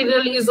remaining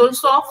material is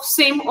also of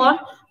same or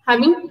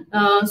having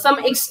some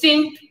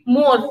extent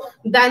more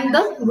than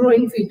the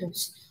growing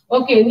fetus.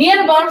 Okay,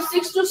 near about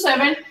 5 to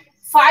 7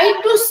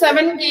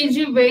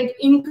 kg weight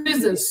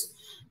increases,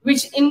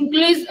 which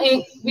includes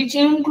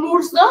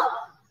the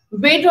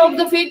weight of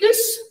the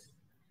fetus,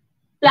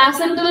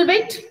 placental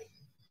weight,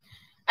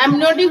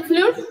 amniotic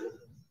fluid,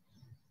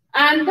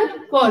 and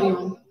the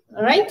chorion.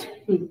 Right?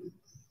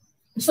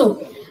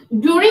 So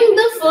during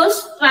the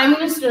first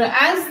trimester,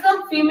 as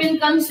the female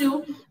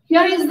conceives,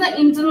 here is the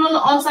internal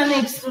os and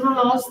external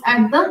os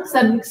at the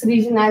cervix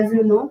region, as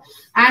you know,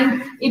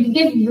 and it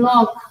gets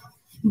blocked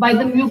by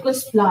the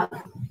mucus plug.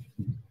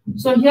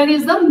 So here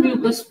is the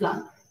mucus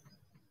plug.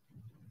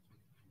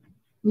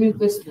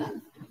 Mucus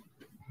plug.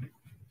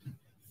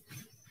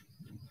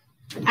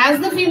 As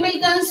the female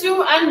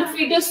conceives and the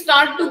fetus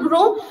start to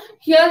grow,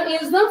 here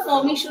is the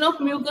formation of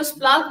mucus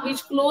plug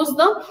which closes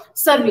the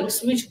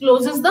cervix,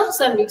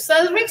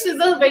 Cervix is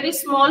a very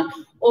small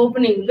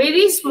opening,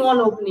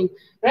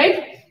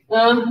 right?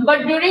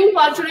 But during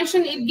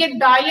parturition, it gets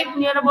dilated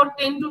near about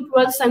 10 to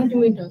 12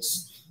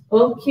 centimeters.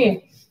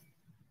 Okay.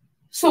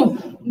 So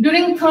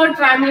during third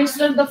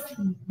trimester, the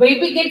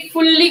baby gets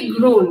fully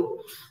grown.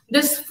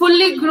 This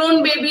fully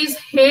grown baby's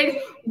head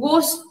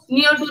goes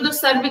near to the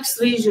cervix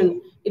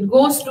region. It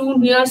goes to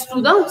nearest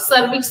to the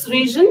cervix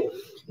region.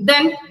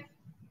 Then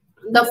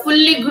the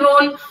fully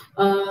grown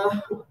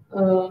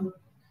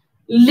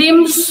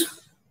limbs,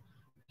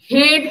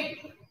 head,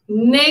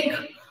 neck,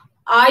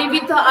 eye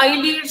with the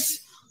eyelids,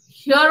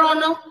 here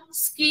on a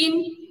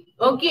skin.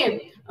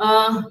 Okay,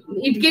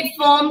 it get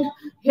formed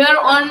here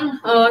on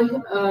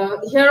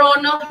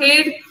a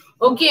head.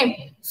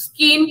 Okay,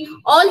 skin.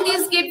 All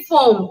these get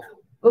formed.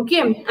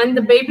 Okay, and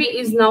the baby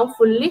is now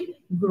fully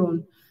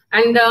grown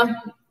and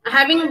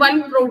having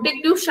one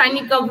protective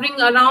shiny covering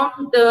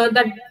around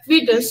that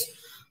fetus,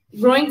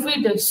 growing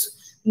fetus.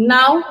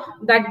 Now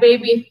that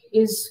baby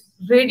is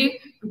ready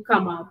to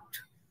come out.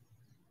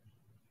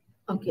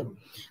 Okay,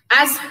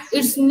 as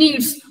its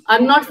needs are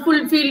not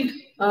fulfilled,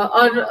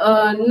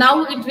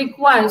 now it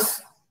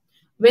requires,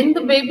 when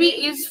the baby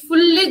is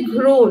fully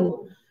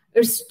grown,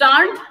 it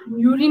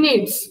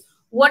urinates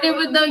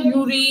whatever the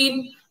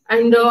urine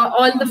and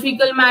all the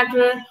fecal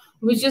matter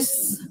which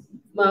is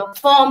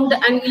formed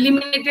and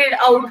eliminated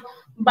out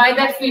by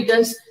that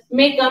fetus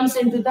may comes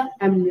into the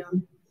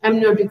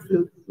amniotic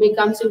fluid.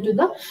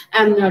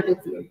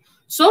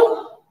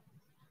 So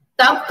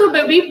तब तो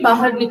baby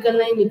बाहर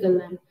निकलना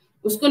है,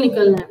 उसको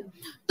निकलना है.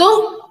 तो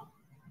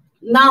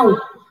now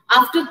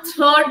after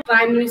third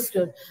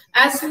trimester,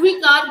 as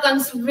we are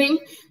considering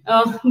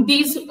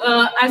these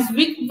as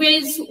week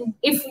wise,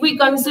 if we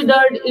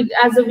considered it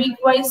as a week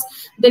wise,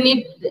 then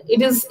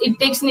it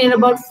takes near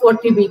about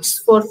 40 weeks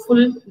for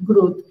full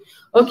growth.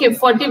 Okay,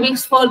 40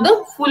 weeks for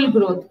the full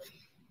growth.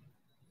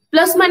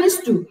 Plus minus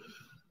 2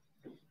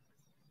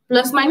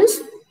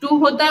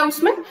 होता है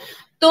उसमें.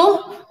 तो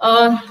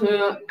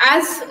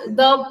as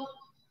the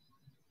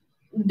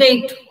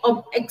date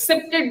of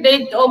accepted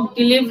date of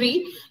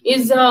delivery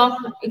is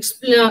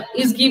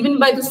given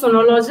by the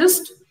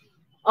sonologist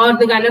or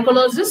the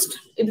gynecologist,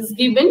 it is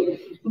given,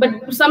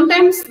 but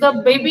sometimes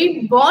the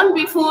baby born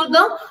before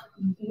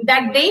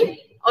that day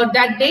or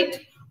that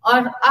date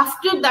or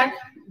after that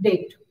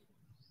date,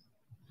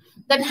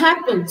 that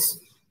happens.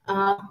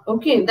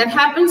 Okay, that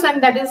happens,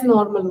 and that is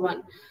normal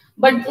one.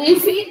 But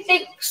if it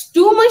takes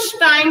too much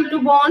time to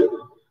born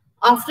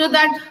after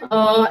that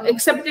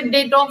accepted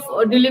date of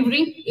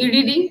delivery,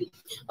 EDD,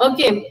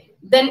 okay,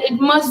 then it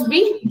must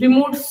be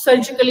removed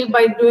surgically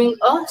by doing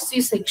a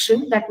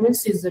C-section, that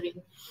means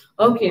cesarean.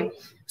 Okay,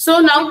 so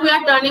now we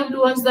are turning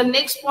towards the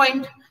next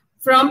point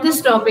from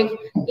this topic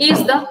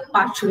is the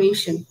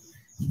parturition.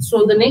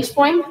 So the next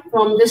point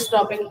from this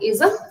topic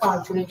is a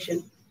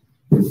parturition.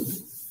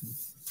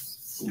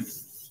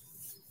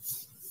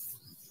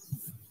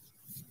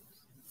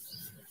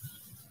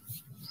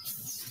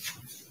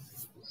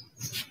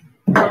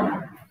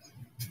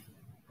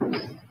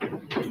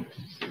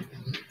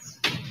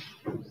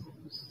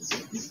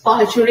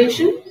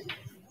 Parturition,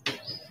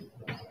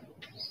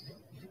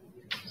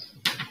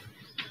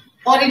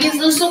 or it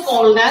is also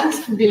called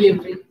as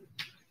delivery.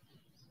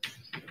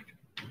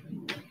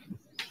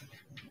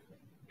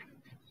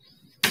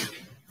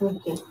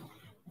 Okay,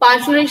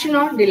 parturition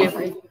or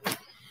delivery.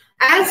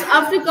 As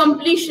after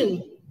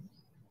completion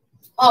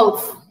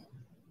of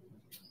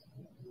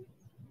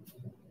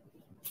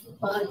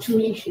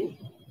parturition,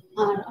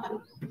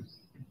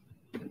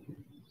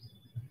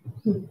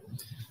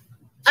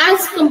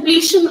 as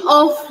completion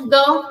of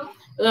the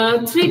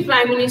 3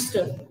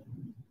 trimester,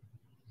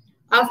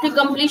 after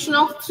completion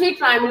of 3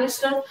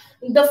 trimester,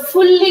 the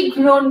fully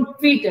grown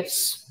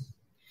fetus,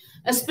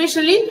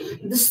 especially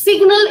the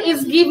signal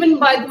is given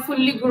by the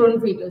fully grown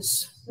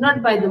fetus,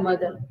 not by the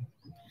mother.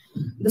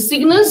 The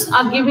signals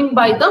are given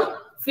by the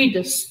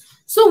fetus.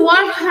 So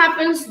what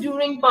happens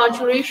during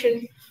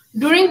parturition?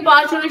 During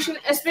parturition,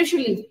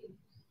 especially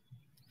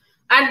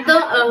at the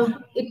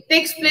it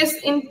takes place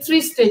in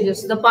 3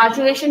 stages. The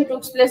parturition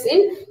takes place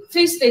in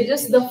 3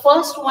 stages. The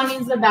first one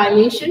is the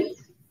dilation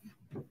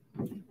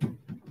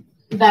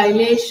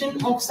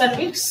of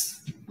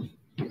cervix.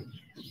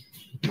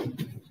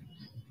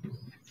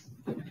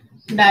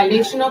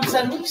 Dilation of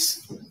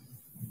cervix.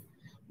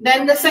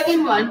 Then the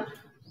second one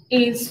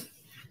is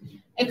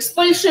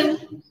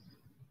expulsion.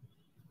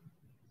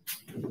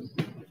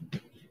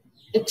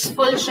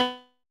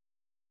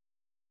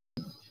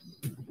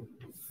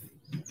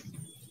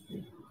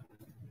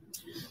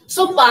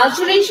 So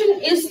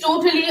parturition is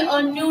totally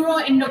a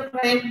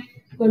neuroendocrine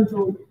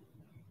control.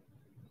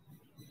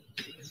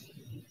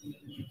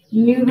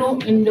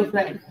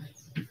 Neuroendocrine.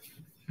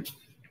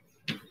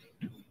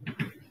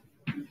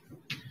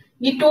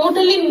 ये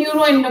totally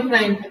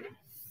neuroendocrine है.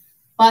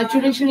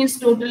 Parturition is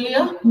totally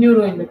a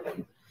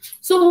neuroendocrine.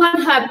 So what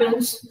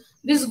happens?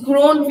 This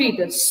grown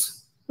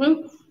fetus,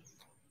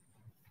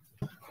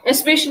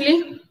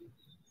 especially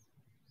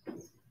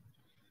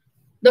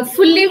the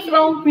fully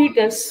formed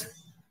fetus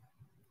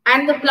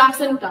and the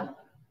placenta,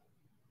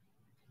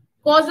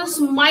 causes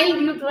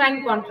mild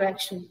uterine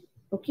contraction.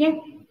 Okay,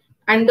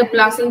 and the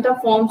placenta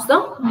forms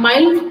the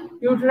mild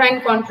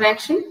uterine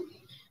contraction.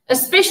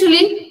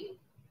 Especially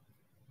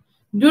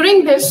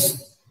during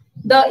this,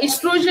 the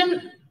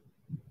estrogen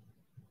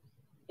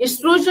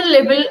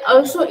level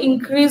also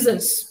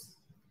increases,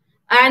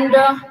 and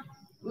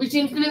which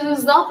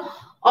increases the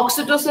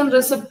oxytocin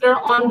receptor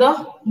on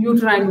the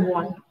uterine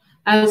wall,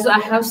 as I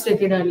have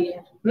stated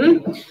earlier.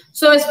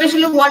 So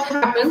especially what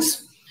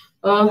happens,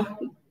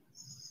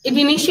 it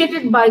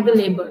initiated by the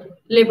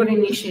labor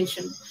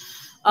initiation.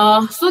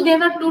 So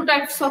there are 2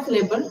 types of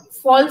labor,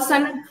 false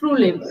and true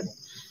labor.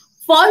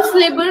 False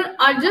labor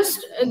are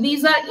just,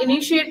 these are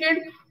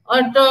initiated,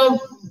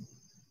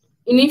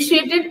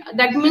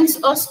 that means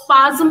a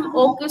spasm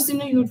occurs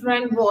in a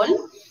uterine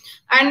wall,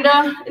 and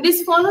it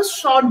is for a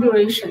short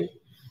duration,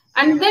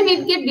 and then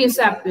it gets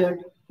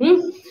disappeared.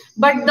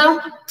 But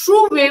the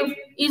true wave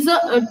is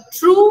a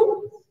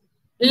true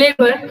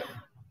labor.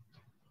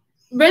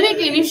 When it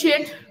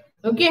initiates,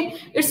 okay,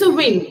 it's a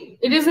wave.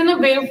 It is in a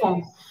wave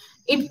form.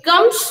 It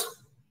comes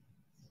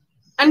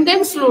and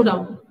then slow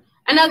down,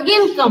 and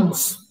again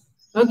comes.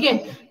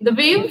 Okay, the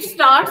wave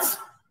starts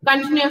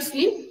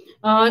continuously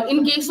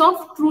in case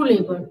of true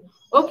labor.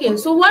 Okay,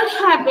 so what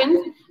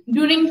happened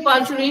during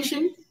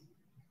parturition?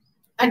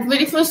 At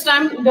very first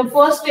time, the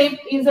first step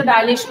is the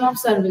dilation of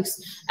cervix.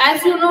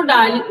 As you know,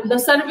 the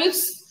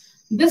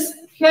cervix, this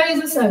here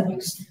is the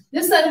cervix.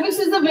 This cervix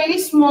is a very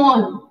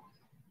small.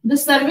 The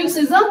cervix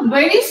is a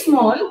very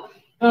small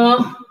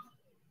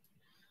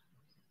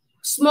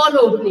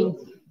opening.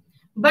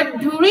 But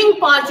during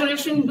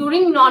parturition,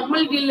 during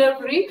normal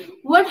delivery,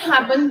 what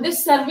happens?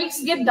 This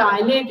cervix get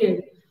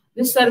dilated.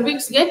 This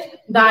cervix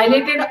get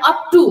dilated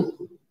up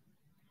to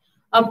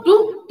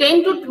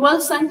 10 to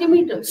 12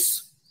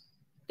 centimeters.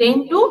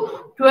 10 to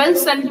 12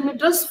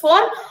 centimeters for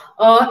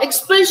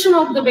expulsion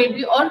of the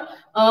baby, or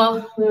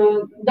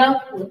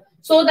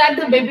so that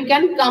the baby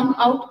can come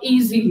out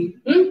easily.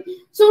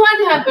 So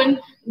what happened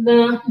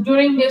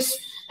during this,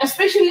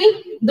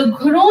 especially the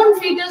grown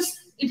fetus,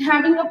 it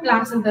having a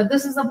placenta.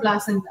 This is a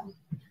placenta,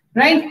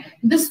 right?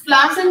 This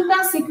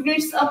placenta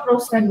secretes a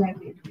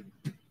prostaglandin.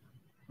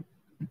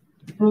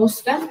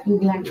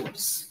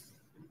 Prostaglandins.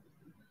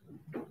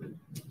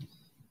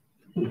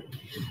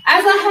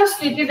 As I have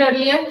stated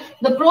earlier,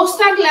 the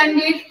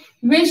prostaglandin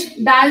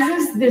which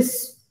digests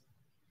this,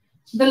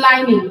 the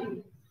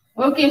lining,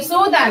 okay,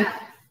 so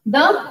that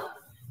the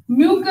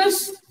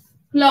mucus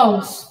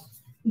clogs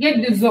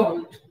get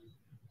dissolved,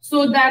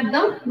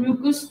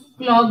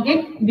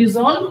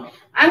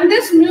 and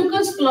this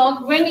mucus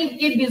clog, when it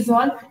get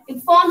dissolved,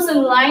 it forms a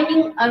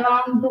lining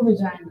around the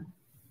vagina.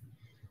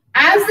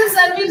 As the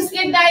cervix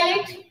get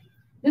dilate,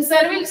 as the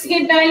cervix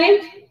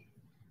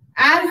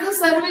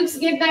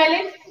get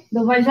dilate,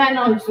 the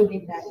vagina also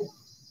get dilate.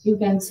 You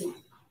can see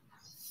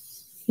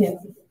here.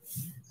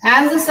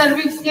 As the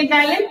cervix get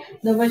dilate,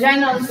 the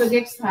vagina also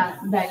gets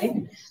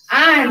dilate,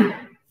 and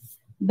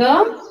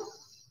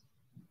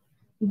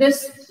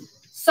this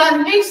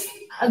cervix,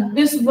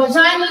 this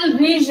vaginal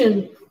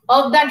region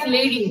of that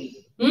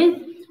lady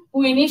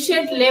who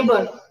initiate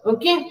labor,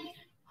 okay,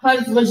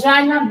 her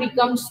vagina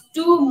becomes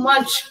too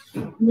much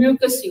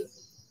mucousy.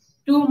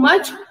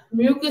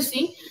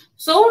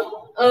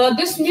 So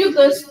this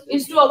mucus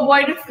is to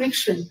avoid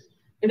friction.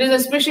 It is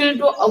especially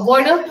to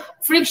avoid a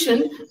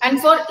friction,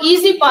 and for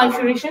easy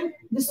parturition,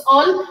 this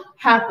all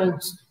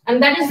happens,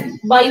 and that is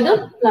by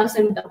the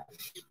placenta.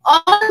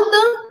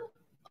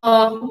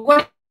 All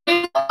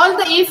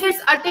the efforts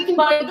are taken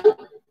by the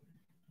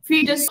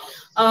fetus,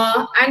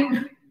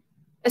 and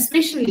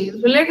especially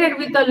related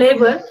with the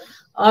labor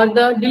or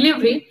the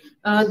delivery.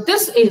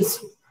 This is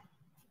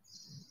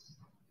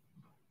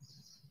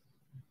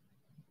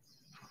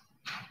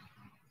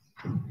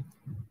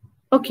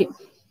okay.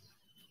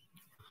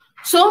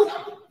 So,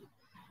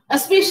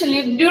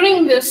 especially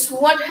during this,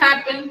 what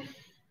happened?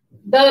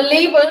 The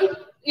labor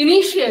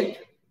initiate.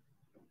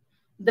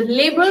 The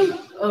labor,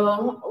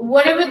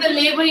 whatever the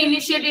labor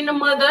initiate in a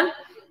mother,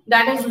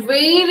 that is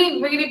very,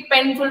 very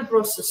painful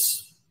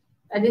process.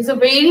 That is a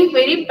very,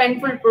 very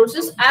painful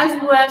process. As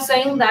we are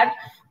saying that,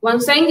 one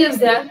saying is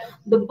that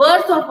the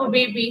birth of a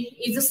baby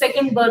is the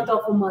second birth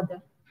of a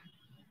mother.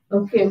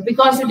 Okay,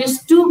 because it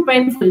is too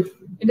painful.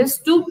 It is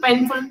too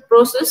painful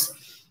process.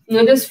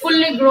 This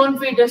fully grown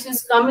fetus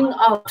is coming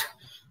out.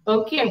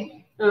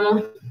 Okay.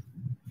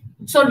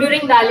 So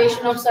during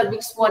dilation of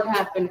cervix, what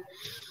happened?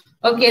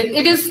 Okay,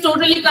 it is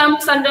totally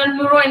comes under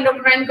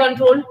neuroendocrine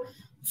control.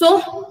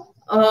 So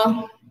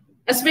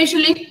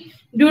especially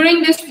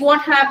during this,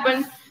 what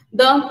happened?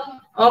 The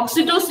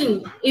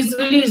oxytocin is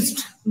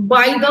released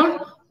by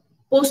the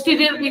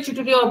posterior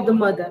pituitary of the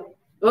mother.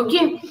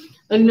 Okay,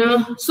 and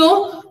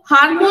so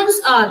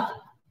hormones are,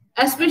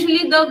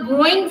 especially the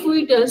growing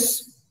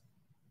fetus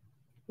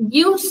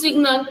give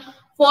signal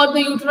for the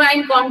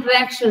uterine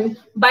contraction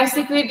by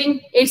secreting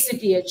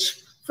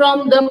ACTH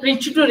from the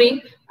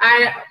pituitary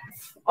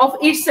of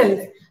itself,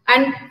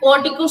 and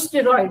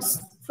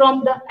corticosteroids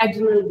from the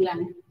adrenal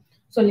gland.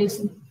 So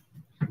listen,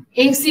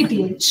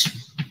 ACTH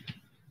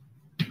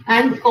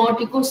and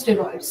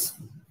corticosteroids.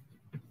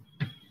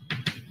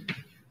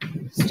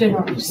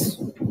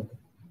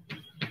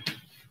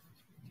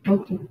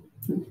 Okay.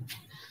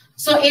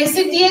 So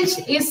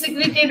ACTH is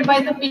secreted by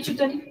the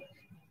pituitary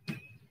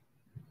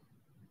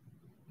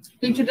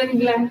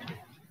gland.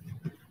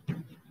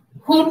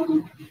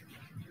 Whom?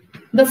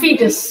 The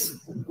fetus.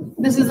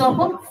 This is of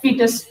a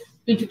fetus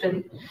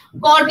pituitary.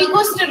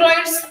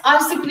 Corticosteroids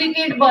are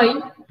secreted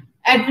by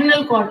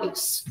adrenal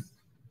cortex.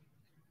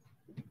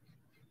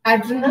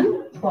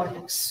 Adrenal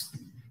cortex.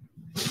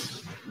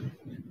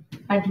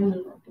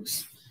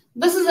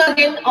 This is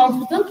again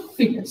of the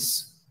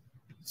fetus.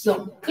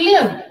 So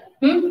clear.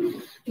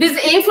 These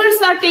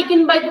efforts are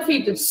taken by the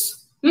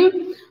fetus.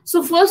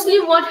 So firstly,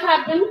 what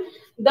happened?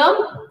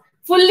 The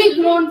fully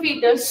grown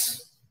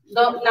fetus.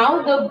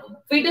 Now the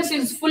fetus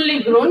is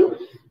fully grown.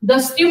 The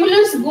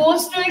stimulus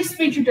goes to its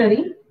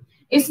pituitary.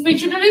 Its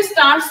pituitary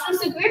starts to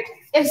secrete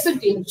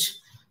ACTH,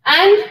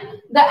 and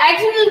the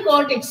adrenal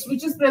cortex,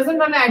 which is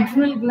present on the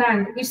adrenal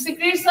gland, it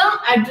secretes the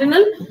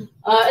adrenal,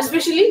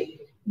 especially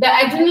the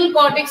adrenal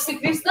cortex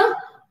secretes the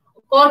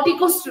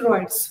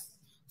corticosteroids.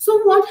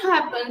 So what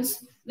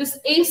happens? This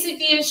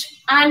ACTH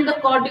and the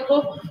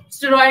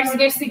corticosteroids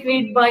get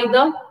secreted by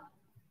the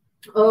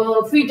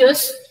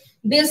fetus.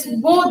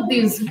 Both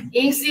these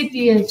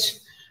ACTH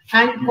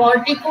and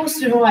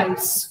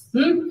corticosteroids,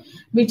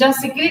 which are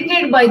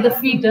secreted by the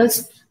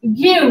fetus,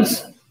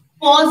 gives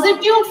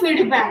positive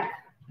feedback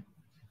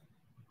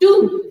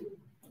to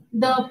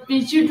the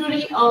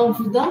pituitary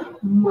of the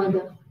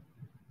mother.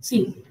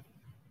 See,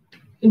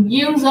 it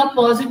gives a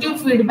positive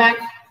feedback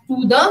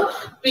to the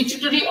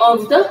pituitary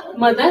of the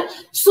mother.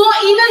 So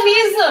in a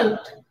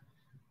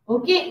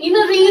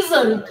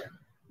result,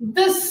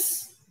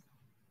 this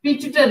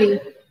pituitary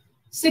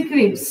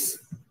secretes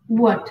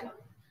what?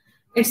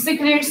 It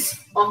secretes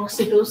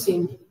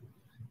oxytocin.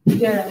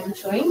 Here I am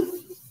showing.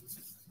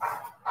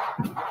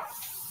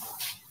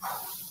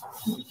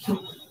 Okay.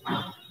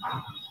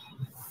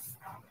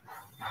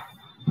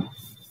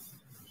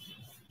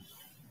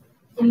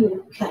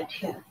 Look at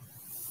here.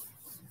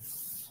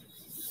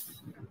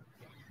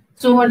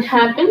 So what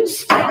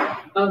happens?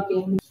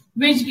 Okay.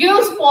 Which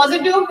gives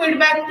positive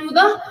feedback to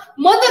the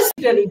mother's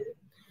pituitary.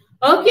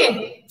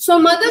 Okay. So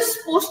mother's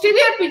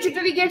posterior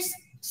pituitary gets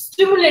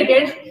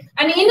stimulated,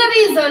 and in a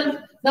result,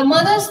 the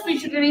mother's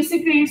pituitary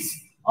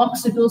secretes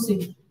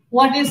oxytocin.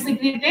 What is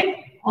secreted?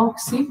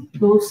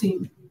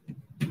 Oxytocin.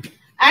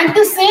 At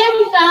the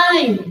same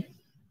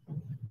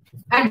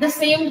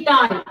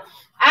time,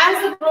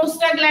 as the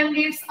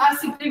prostaglandins are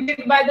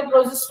secreted by the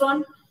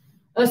progesterone,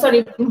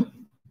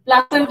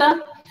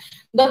 placenta,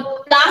 the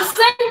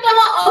placenta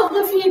of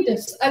the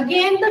fetus,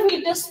 again the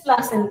fetus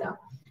placenta,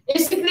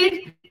 is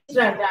secreted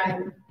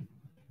estradiol.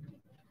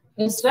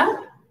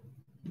 Estradiol.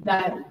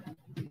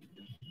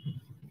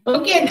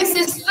 Okay, this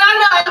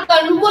estradiol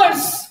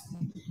converts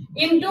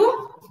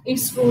into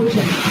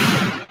estrogen.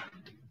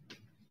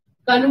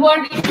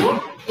 Convert into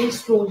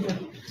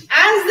estrogen.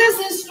 As this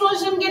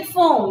estrogen get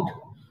formed,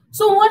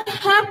 so what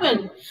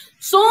happened?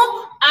 So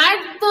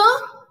at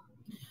the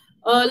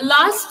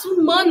last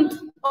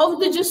month of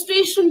the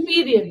gestation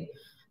period,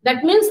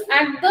 that means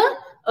at the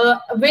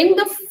when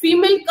the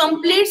female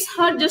completes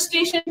her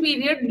gestation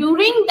period,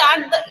 during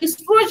that the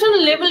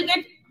estrogen level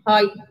get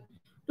high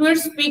to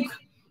its peak.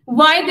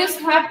 Why this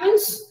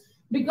happens?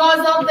 Because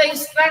of the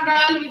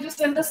estradiol which is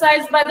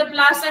synthesized by the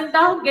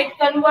placenta get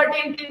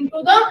converted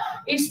into the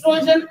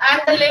estrogen,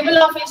 and the level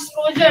of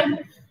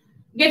estrogen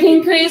get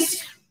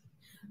increased.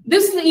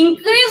 This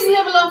increased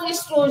level of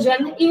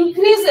estrogen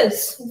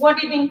increases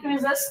what it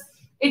increases?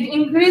 It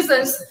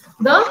increases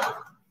the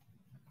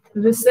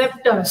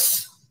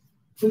receptors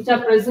which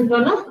are present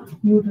on a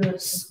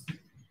uterus.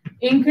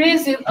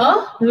 Increase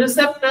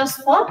receptors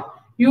for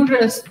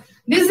uterus.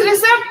 These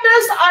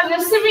receptors are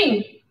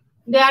receiving.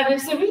 They are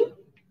receiving.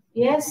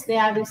 Yes, they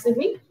are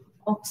receiving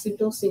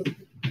oxytocin.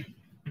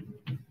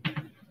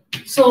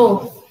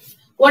 So,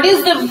 what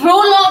is the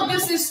role of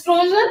this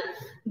estrogen?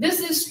 This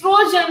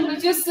estrogen,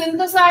 which is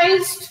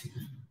synthesized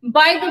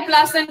by the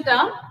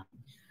placenta,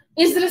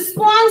 is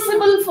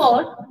responsible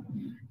for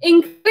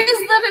increase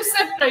the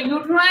receptor,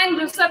 uterine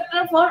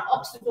receptor for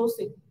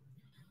oxytocin.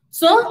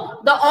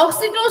 So, the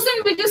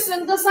oxytocin which is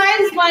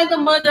synthesized by the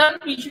mother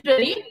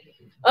pituitary,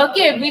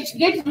 okay, which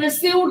gets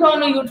received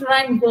on a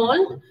uterine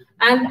wall,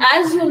 and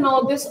as you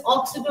know, this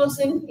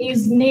oxytocin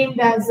is named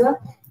as a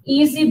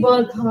easy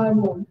birth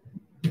hormone.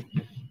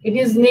 It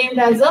is named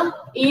as a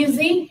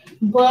easy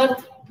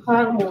birth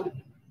hormone,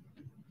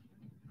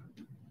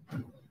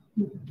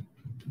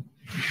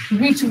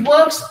 which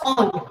works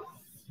on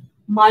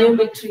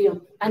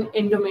myometrium and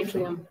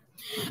endometrium.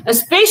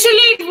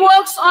 Especially it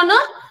works on a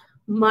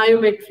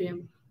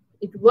myometrium.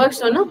 It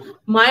works on a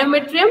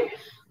myometrium.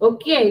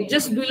 Okay,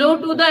 just below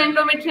to the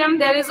endometrium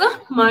there is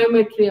a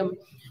myometrium.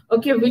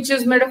 Okay, which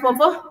is made up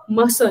of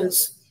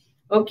muscles.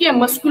 Okay,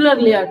 muscular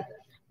layer,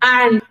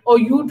 and a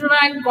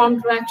uterine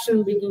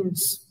contraction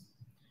begins.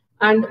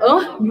 And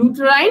a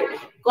uterine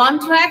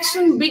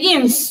contraction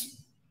begins.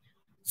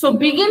 So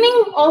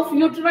beginning of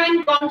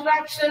uterine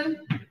contraction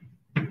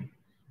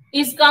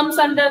comes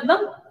under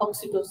the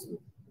oxytocin.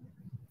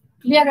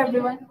 Clear,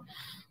 everyone?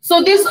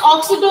 So this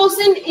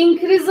oxytocin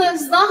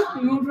increases the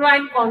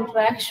uterine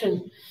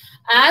contraction.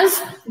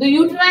 As the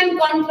uterine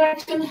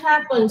contraction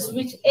happens,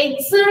 which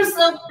exerts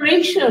a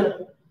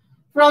pressure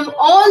from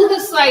all the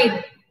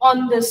side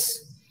on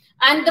this,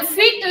 and the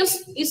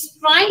fetus is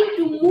trying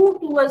to move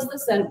towards the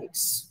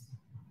cervix.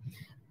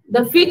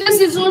 The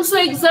fetus is also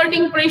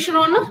exerting pressure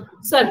on a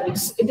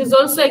cervix. It is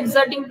also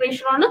exerting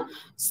pressure on a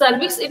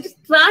cervix. It is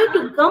trying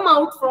to come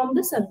out from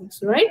the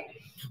cervix, right?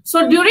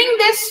 So during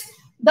this,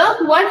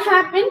 what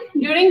happened?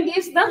 During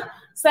this, the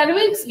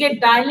cervix get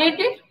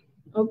dilated.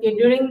 Okay,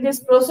 during this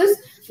process,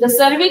 the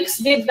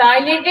cervix get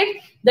dilated,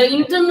 the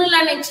internal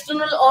and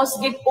external os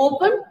get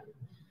open.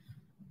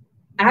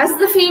 As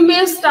the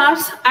female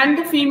starts and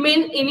the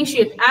female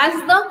initiate, as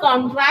the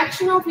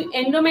contraction of the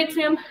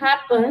endometrium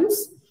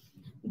happens,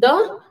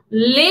 the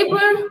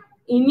labor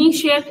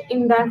initiate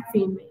in that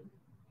female.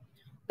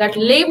 That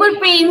labor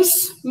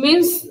pains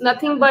means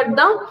nothing but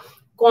the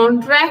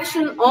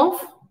contraction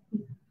of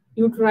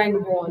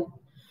uterine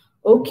wall.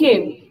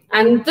 Okay.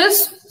 And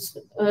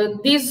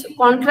these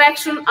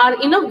contractions are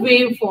in a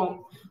wave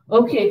form.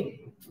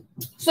 Okay,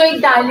 so it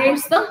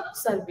dilates the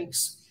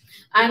cervix,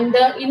 and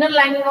the inner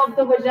lining of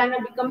the vagina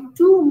becomes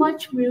too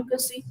much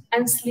mucousy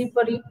and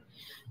slippery.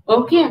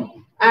 Okay,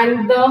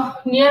 and the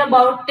near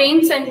about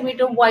 10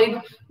 centimeter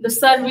wide, the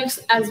cervix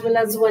as well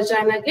as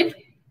vagina get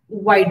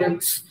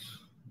widens.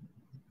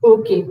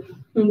 Okay,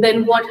 and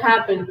then what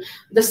happened?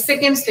 The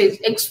second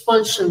stage,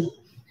 expulsion.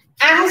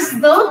 As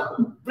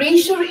the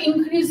pressure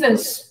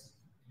increases,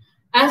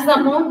 as the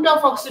amount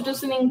of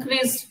oxytocin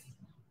increases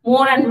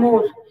more and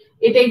more,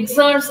 it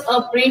exerts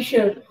a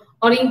pressure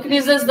or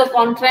increases the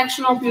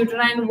contraction of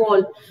uterine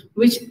wall,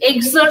 which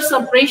exerts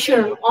a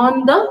pressure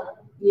on the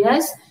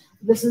Yes,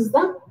 this is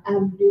the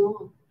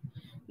amnion.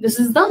 This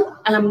is the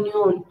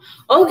amnion.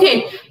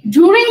 Okay,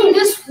 during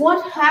this,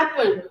 what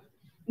happened?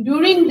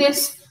 During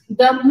this,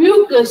 the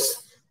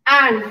mucus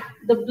and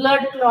the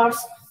blood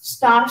clots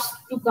starts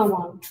to come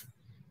out.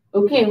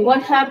 Okay,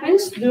 what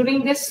happens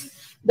during this?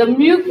 The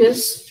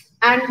mucus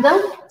and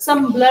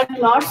some blood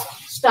clots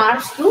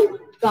starts to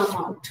come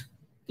out.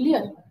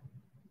 Clear?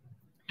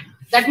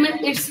 That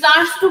means it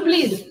starts to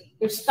bleed.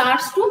 It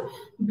starts to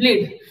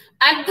bleed.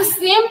 At the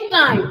same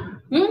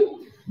time,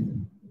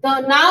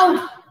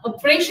 now a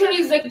pressure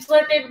is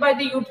exerted by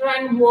the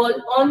uterine wall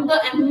on the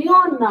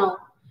amnion now.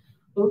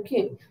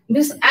 Okay,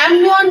 this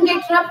amnion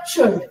get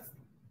ruptured.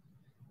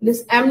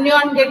 This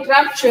amnion get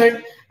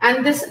ruptured,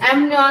 and this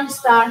amnion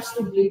starts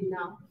to bleed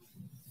now.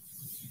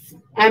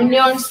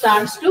 Amnion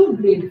starts to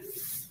bleed.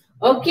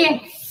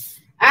 Okay,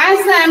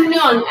 as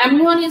the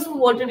amnion is a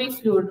watery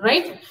fluid,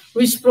 right,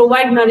 which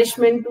provide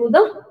nourishment to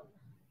the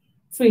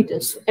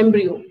fetus,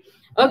 embryo.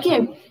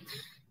 Okay,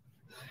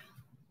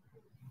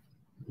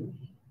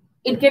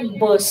 it get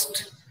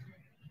burst.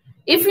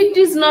 If it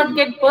is not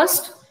get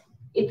burst,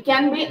 it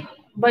can be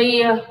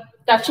by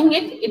touching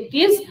it. It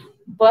is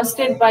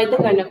bursted by the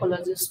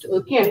gynecologist.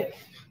 Okay,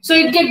 so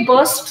it get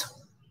burst.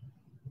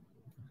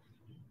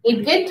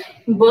 It get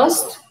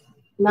burst.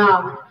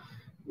 Now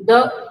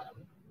the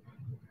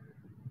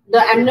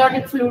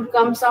amniotic fluid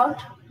comes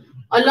out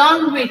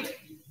along with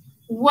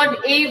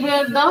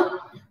whatever the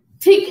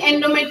thick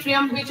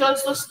endometrium, which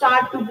also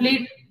start to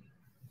bleed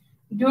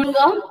during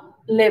a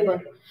labor.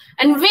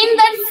 And when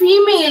that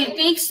female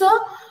takes a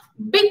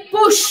big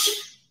push,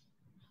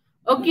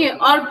 okay,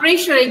 or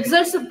pressure,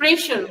 exerts a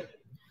pressure,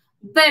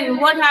 then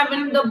what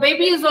happens? The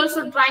baby is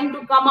also trying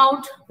to come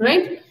out,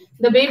 right?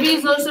 The baby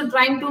is also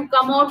trying to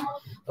come out.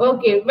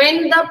 Okay,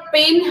 when the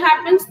pain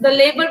happens, the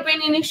labor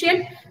pain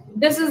initiate,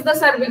 this is the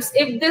cervix.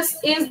 If this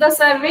is the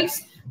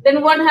cervix,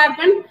 then what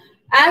happened?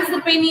 As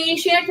the pain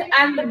initiate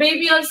and the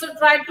baby also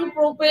try to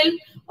propel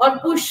or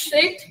push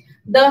it,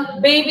 the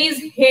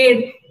baby's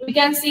head, we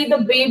can see the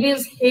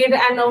baby's head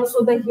and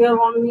also the hair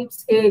on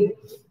its head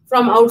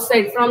from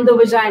outside, from the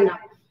vagina.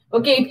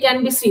 Okay, it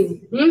can be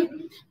seen.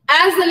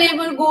 As the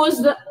labor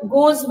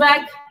goes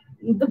back,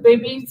 the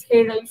baby's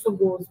head also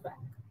goes back.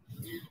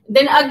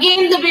 Then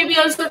again, the baby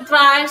also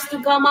tries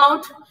to come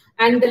out,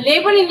 and the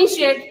labor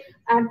initiate.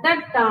 At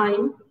that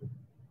time,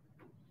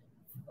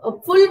 a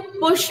full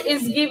push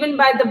is given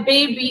by the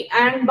baby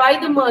and by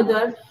the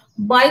mother,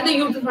 by the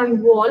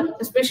uterine wall,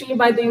 especially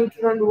by the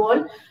uterine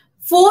wall.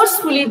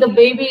 Forcefully, the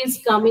baby is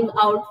coming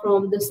out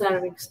from the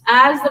cervix.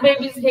 As the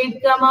baby's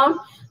head come out,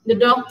 the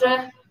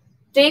doctor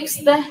takes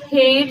the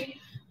head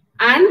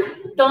and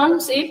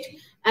turns it,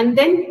 and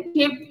then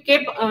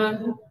take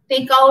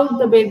out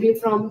the baby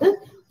from the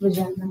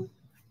vagina.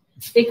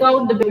 Take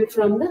out the baby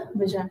from the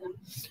vagina.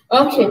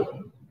 Okay.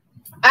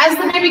 As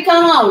the baby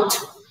come out,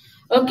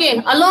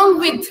 okay, along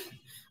with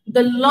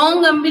the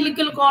long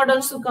umbilical cord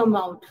also come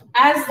out.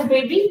 As the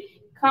baby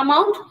come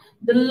out,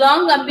 the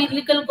long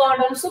umbilical cord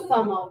also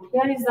come out.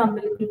 Here is the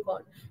umbilical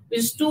cord, which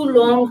is too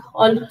long,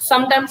 or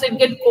sometimes it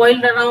get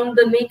coiled around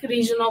the neck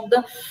region of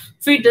the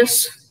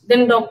fetus.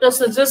 Then doctor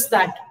suggests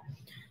that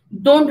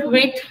don't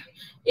wait.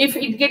 If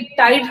it get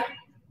tied,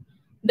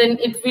 then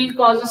it will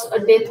cause a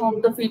death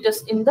of the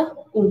fetus in the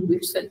womb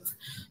itself.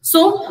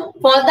 So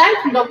for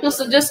that, doctor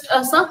suggests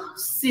us a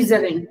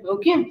cesarean.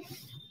 Okay.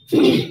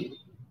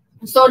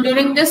 So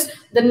during this,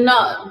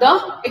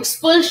 the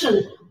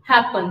expulsion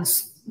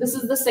happens. This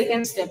is the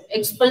second step.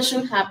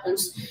 Expulsion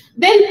happens.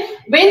 Then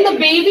when the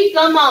baby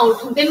come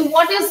out, then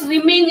what is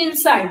remain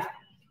inside?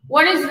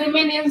 What is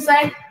remain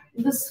inside?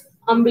 This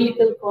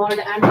umbilical cord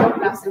and the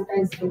placenta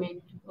is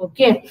remain.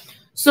 Okay.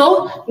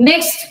 So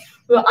next,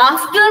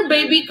 after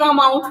baby come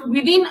out,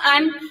 within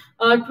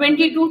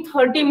 20 to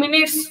 30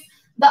 minutes,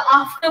 the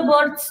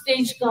afterbirth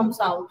stage comes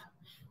out.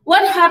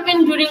 What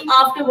happened during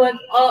afterbirth?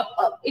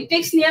 It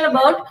takes near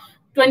about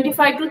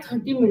 25 to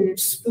 30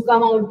 minutes to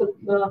come out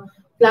the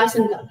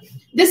placenta.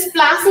 This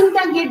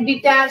placenta get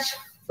detached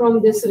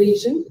from this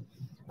region.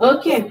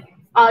 Okay.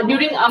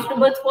 During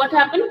afterbirth, what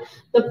happened?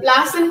 The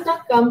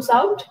placenta comes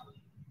out,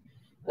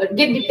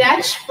 get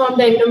detached from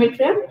the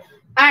endometrium,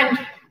 and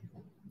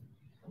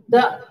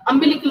the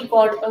umbilical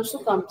cord also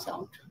comes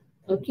out.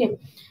 Okay.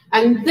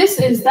 And this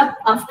is the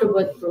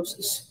afterbirth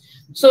process.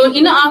 So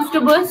in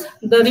afterbirth,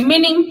 the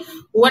remaining,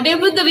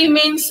 whatever the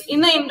remains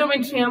in the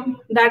endometrium,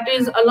 that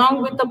is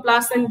along with the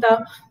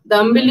placenta, the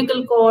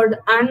umbilical cord,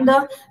 and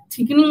the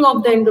thickening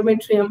of the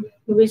endometrium,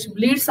 which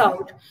bleeds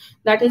out,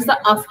 that is the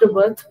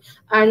afterbirth.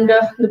 And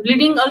the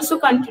bleeding also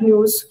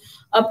continues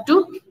up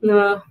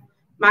to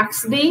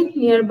max day,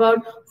 near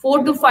about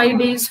 4 to 5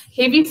 days,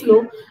 heavy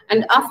flow,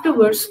 and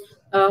afterwards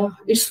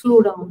it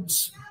slow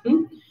downs.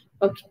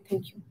 Okay,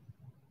 thank you.